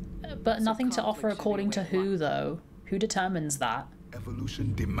 But nothing to offer according to who, though? Who determines that?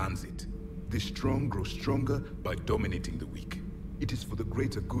 Evolution demands it. The strong grow stronger by dominating the weak. It is for the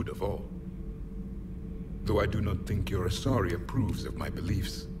greater good of all. Though I do not think your Asari approves of my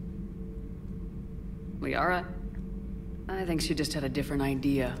beliefs. Liara? I think she just had a different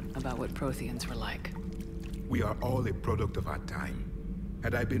idea about what Protheans were like. We are all a product of our time.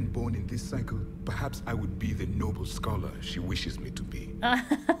 Had I been born in this cycle, perhaps I would be the noble scholar she wishes me to be.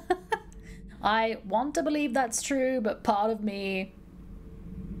 I want to believe that's true, but part of me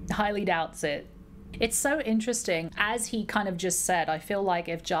highly doubts it. It's so interesting. As he kind of just said, I feel like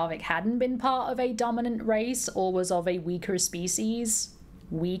if Javik hadn't been part of a dominant race or was of a weaker species,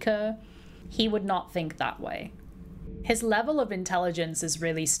 he would not think that way. His level of intelligence is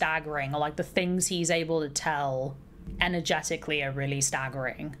really staggering, or like the things he's able to tell energetically are really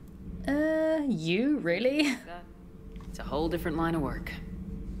staggering. You really? It's a whole different line of work.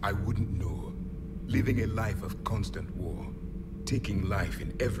 I wouldn't know. Living a life of constant war, taking life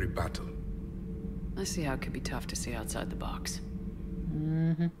in every battle. I see how it could be tough to see outside the box.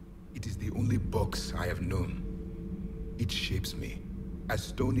 It is the only box I have known. It shapes me, as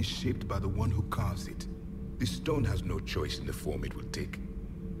stone is shaped by the one who carves it. The stone has no choice in the form it will take.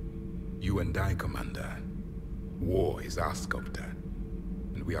 You and I, Commander. War is our sculptor,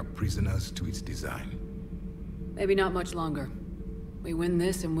 and we are prisoners to its design. Maybe not much longer. We win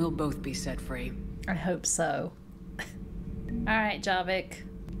this and we'll both be set free. I hope so. Alright, Javik.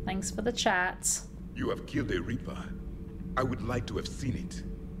 Thanks for the chat. You have killed a Reaper. I would like to have seen it.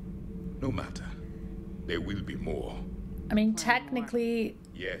 No matter. There will be more. I mean, technically...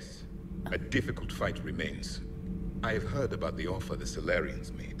 Yes. A difficult fight remains. I have heard about the offer the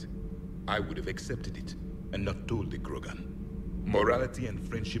Solarians made. I would have accepted it, and not told the Krogan. Morality and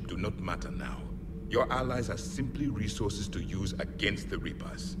friendship do not matter now. Your allies are simply resources to use against the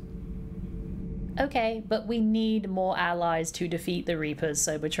Reapers. Okay, but we need more allies to defeat the Reapers,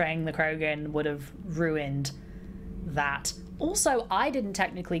 so betraying the Krogan would have ruined that. Also, I didn't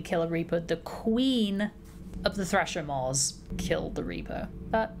technically kill a Reaper. The Queen of the Thresher Maws killed the Reaper.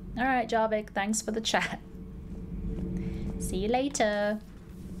 But, alright, Javik, thanks for the chat. See you later.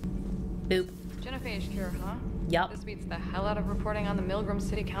 Boop. Genophage cure, huh? Yup. This beats the hell out of reporting on the Milgram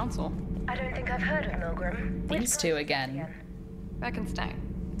City Council. I don't think I've heard of Milgram. These two again. Reckonsstein.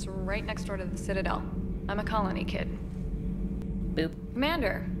 It's right next door to the Citadel. I'm a colony kid. Boop.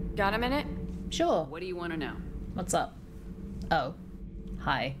 Commander, got a minute? Sure. What do you want to know? What's up? Oh.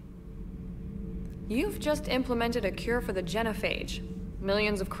 Hi. You've just implemented a cure for the Genophage.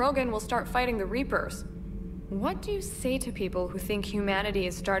 Millions of Krogan will start fighting the Reapers. What do you say to people who think humanity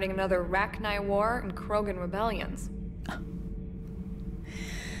is starting another Rachni War and Krogan rebellions?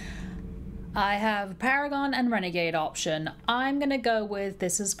 I have Paragon and Renegade option. I'm gonna go with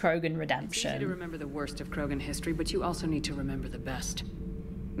this is Krogan Redemption. It's easy to remember the worst of Krogan history, but you also need to remember the best.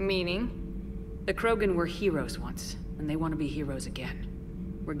 Meaning? The Krogan were heroes once, and they want to be heroes again.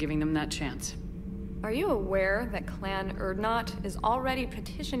 We're giving them that chance. Are you aware that Clan Urdnot is already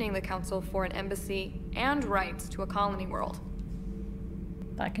petitioning the Council for an embassy and rights to a colony world?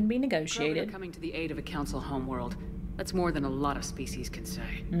 That can be negotiated. Krogan are coming to the aid of a Council homeworld. That's more than a lot of species can say.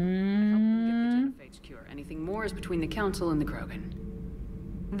 Help them get the Genophage cure. Anything more is between the Council and the Krogan.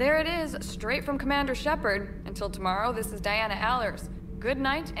 There it is, straight from Commander Shepard. Until tomorrow, this is Diana Allers. Good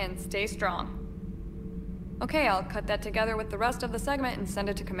night and stay strong. Okay, I'll cut that together with the rest of the segment and send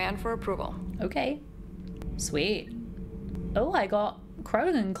it to Command for approval. Okay. Sweet. Oh, I got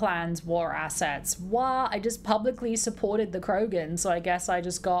Krogan Clan's war assets. What? I just publicly supported the Krogan, so I guess I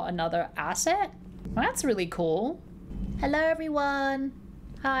just got another asset? Well, that's really cool. Hello, everyone.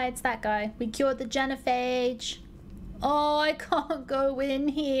 Hi, it's that guy. We cured the Genophage. Oh, I can't go in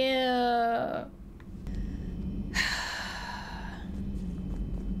here.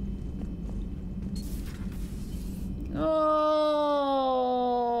 Oh.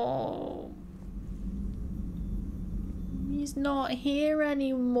 He's not here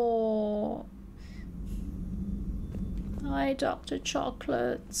anymore. Hi, Dr.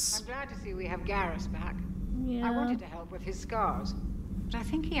 Chocolates. I'm glad to see we have Garrus back. Yeah. I wanted to help with his scars, but I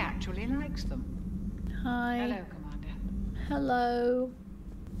think he actually likes them. Hi. Hello, Commander. Hello.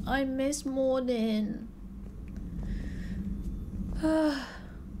 I miss Mordin.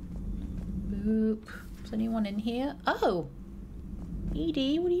 Boop. Is anyone in here? Oh!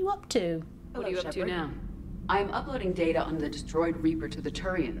 Edie, what are you up to? What are you up to now? I'm uploading data on the destroyed Reaper to the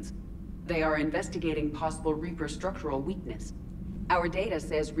Turians. They are investigating possible Reaper structural weakness. Our data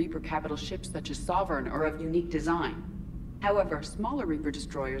says Reaper capital ships such as Sovereign are of unique design. However, smaller Reaper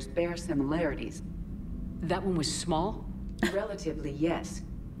destroyers bear similarities. That one was small? Relatively, yes.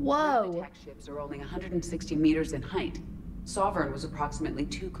 Whoa. Attack ships are only 160 meters in height. Sovereign was approximately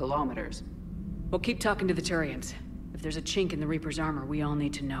 2 kilometers. We'll keep talking to the Turians. If there's a chink in the Reaper's armor, we all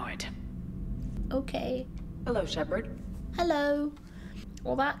need to know it. Okay. Hello, Shepard. Hello.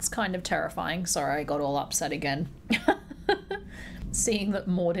 Well, that's kind of terrifying. Sorry, I got all upset again. Seeing that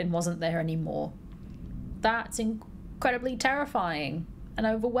Mordin wasn't there anymore. That's incredibly terrifying and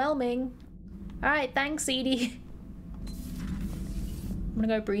overwhelming. Alright, thanks, Edie. I'm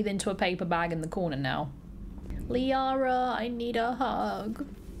gonna go breathe into a paper bag in the corner now. Liara, I need a hug.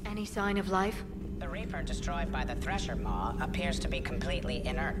 Any sign of life? The Reaper destroyed by the Thresher Maw appears to be completely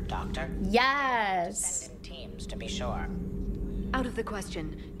inert, Doctor. Yes! Send in teams to be sure. Out of the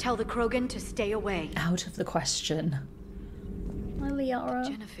question. Tell the Krogan to stay away. Out of the question. Hi, Liara.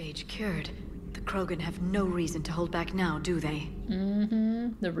 Genophage cured. The Krogan have no reason to hold back now, do they? Mm-hmm.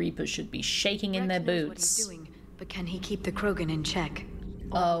 The Reapers should be shaking in their boots. What he's doing, but can he keep the Krogan in check?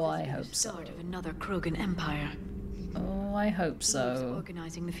 Oh, I hope so. Start of another Krogan empire. Oh, I hope so.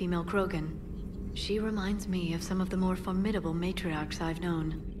 Organizing the female Krogan. She reminds me of some of the more formidable matriarchs I've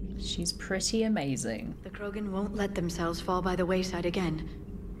known. She's pretty amazing. The Krogan won't let themselves fall by the wayside again.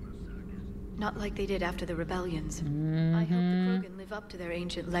 Not like they did after the rebellions. I hope the Krogan live up to their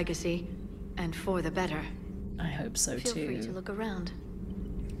ancient legacy, and for the better. I hope so too. Feel free to look around.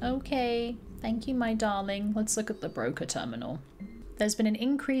 Okay, thank you, my darling. Let's look at the broker terminal. There's been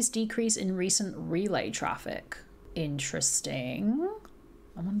an decrease in recent relay traffic. Interesting.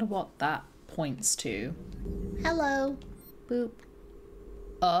 I wonder what that points to. Hello. Boop.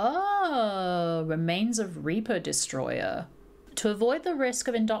 Oh, remains of Reaper destroyer. To avoid the risk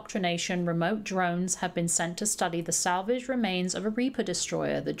of indoctrination, remote drones have been sent to study the salvaged remains of a Reaper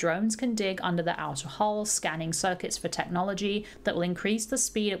destroyer. The drones can dig under the outer hull, scanning circuits for technology that will increase the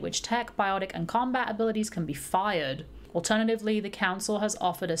speed at which tech, biotic, and combat abilities can be fired. Alternatively, the Council has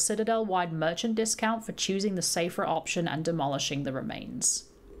offered a Citadel-wide merchant discount for choosing the safer option and demolishing the remains.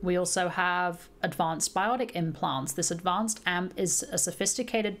 We also have advanced biotic implants. This advanced AMP is a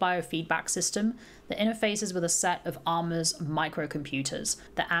sophisticated biofeedback system that interfaces with a set of Armor's microcomputers.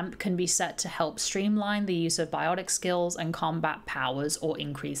 The AMP can be set to help streamline the use of biotic skills and combat powers or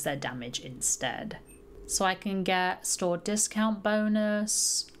increase their damage instead. So I can get stored discount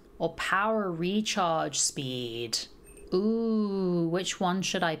bonus or power recharge speed. Ooh, which one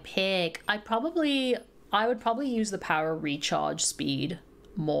should I pick? I would probably use the power recharge speed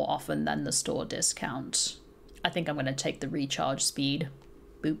more often than the store discount. I think I'm going to take the recharge speed.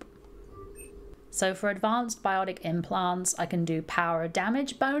 Boop. So for advanced biotic implants, I can do power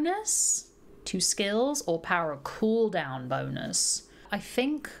damage bonus, 2 skills, or power cooldown bonus. I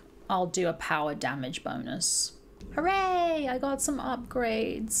think I'll do a power damage bonus. Hooray! I got some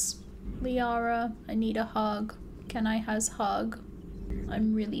upgrades. Liara, I need a hug. Can I has hug?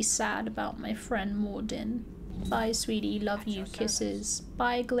 I'm really sad about my friend Mordin. Bye, sweetie. Love you. Kisses.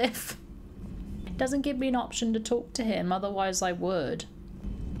 Bye, Glyph. It doesn't give me an option to talk to him, otherwise I would.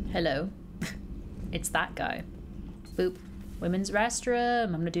 Hello. It's that guy. Boop. Women's restroom.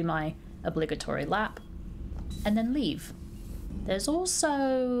 I'm gonna do my obligatory lap. And then leave. There's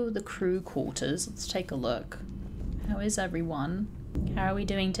also the crew quarters. Let's take a look. How is everyone? How are we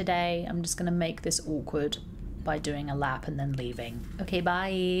doing today? I'm just gonna make this awkward by doing a lap and then leaving. Okay,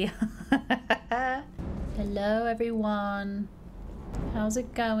 bye. Hello, everyone. How's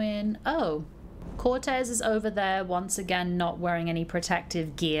it going? Oh, Cortez is over there once again, not wearing any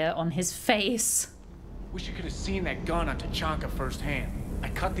protective gear on his face. Wish you could have seen that gun on Tuchanka firsthand. I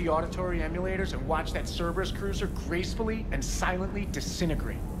cut the auditory emulators and watched that Cerberus cruiser gracefully and silently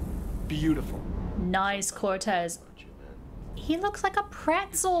disintegrate. Beautiful. Nice, Cortez. He looks like a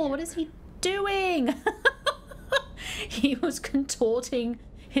pretzel. What is he doing? He was contorting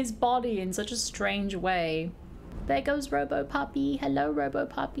his body in such a strange way. There goes Robo Puppy. Hello, Robo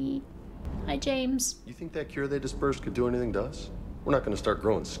Puppy. Hi, James. You think that cure they dispersed could do anything to us? We're not going to start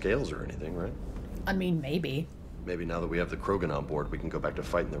growing scales or anything, right? I mean, maybe. Maybe now that we have the Krogan on board, we can go back to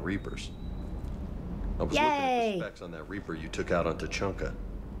fighting the Reapers. I was looking at the specs on that Reaper you took out on Tuchanka.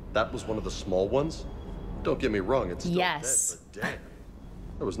 That was one of the small ones? Don't get me wrong, it's still dead, but damn.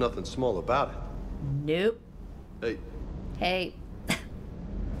 There was nothing small about it. Nope. Hey. Hey.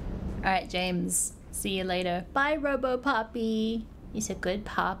 Alright, James. See you later. Bye, Robo Puppy. He's a good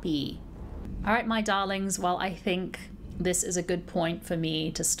puppy. Alright, my darlings. Well, I think this is a good point for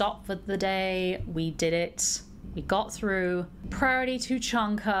me to stop for the day. We did it. We got through. Priority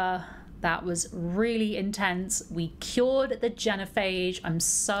Tuchanka. That was really intense. We cured the Genophage. I'm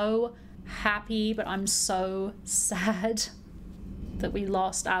so happy, but I'm so sad that we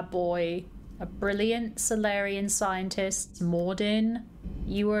lost our boy, a brilliant Salarian scientist. Mordin,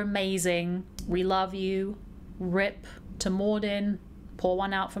 you were amazing. We love you. Rip to Mordin. Pour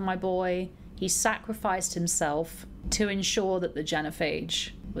one out for my boy. He sacrificed himself to ensure that the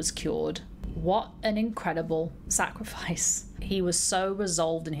Genophage was cured. What an incredible sacrifice. He was so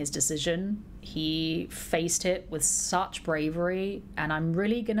resolved in his decision. He faced it with such bravery, and I'm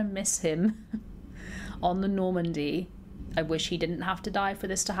really gonna miss him on the Normandy. I wish he didn't have to die for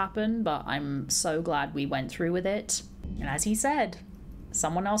this to happen, but I'm so glad we went through with it. And as he said,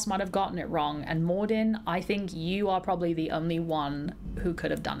 someone else might have gotten it wrong, and Mordin, I think you are probably the only one who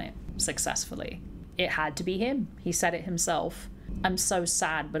could have done it successfully. It had to be him. He said it himself. I'm so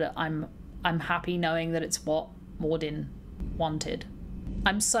sad, but I'm happy knowing that it's what Mordin wanted.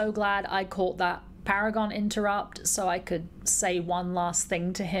 I'm so glad I caught that Paragon interrupt so I could say one last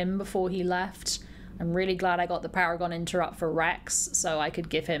thing to him before he left. I'm really glad I got the Paragon interrupt for Wrex so I could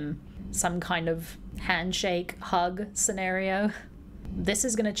give him some kind of handshake, hug scenario. This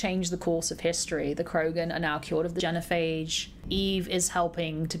is going to change the course of history. The Krogan are now cured of the Genophage. Eve is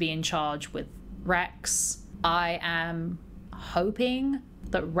helping to be in charge with Wrex. I am hoping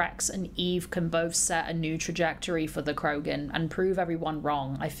that Wrex and Eve can both set a new trajectory for the Krogan and prove everyone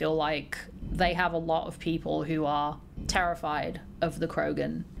wrong. I feel like they have a lot of people who are terrified of the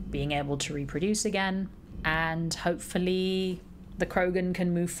Krogan being able to reproduce again, and hopefully the Krogan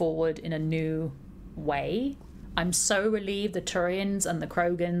can move forward in a new way. I'm so relieved the Turians and the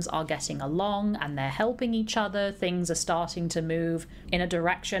Krogans are getting along and they're helping each other. Things are starting to move in a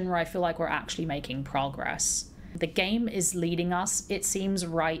direction where I feel like we're actually making progress. The game is leading us, it seems,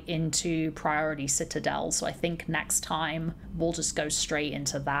 right into Priority Citadel, so I think next time we'll just go straight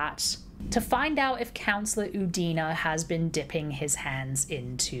into that to find out if Counselor Udina has been dipping his hands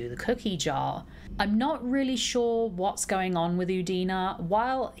into the cookie jar. I'm not really sure what's going on with Udina.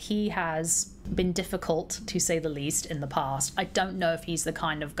 While he has been difficult, to say the least, in the past, I don't know if he's the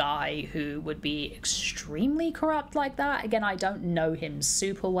kind of guy who would be extremely corrupt like that. Again, I don't know him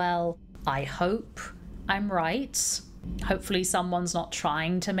super well. I hope I'm right. Hopefully someone's not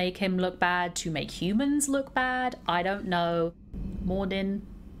trying to make him look bad to make humans look bad. I don't know. Mordin,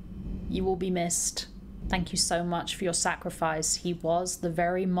 you will be missed. Thank you so much for your sacrifice. He was the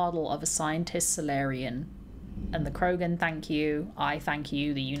very model of a scientist Salarian. And the Krogan thank you. I thank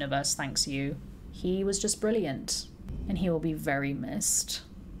you. The universe thanks you. He was just brilliant. And he will be very missed.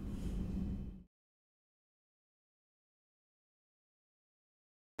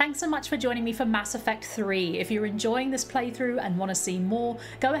 Thanks so much for joining me for Mass Effect 3. If you're enjoying this playthrough and want to see more,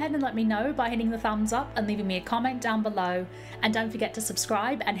 go ahead and let me know by hitting the thumbs up and leaving me a comment down below. And don't forget to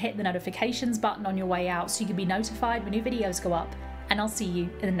subscribe and hit the notifications button on your way out so you can be notified when new videos go up. And I'll see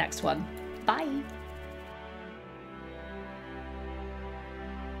you in the next one. Bye!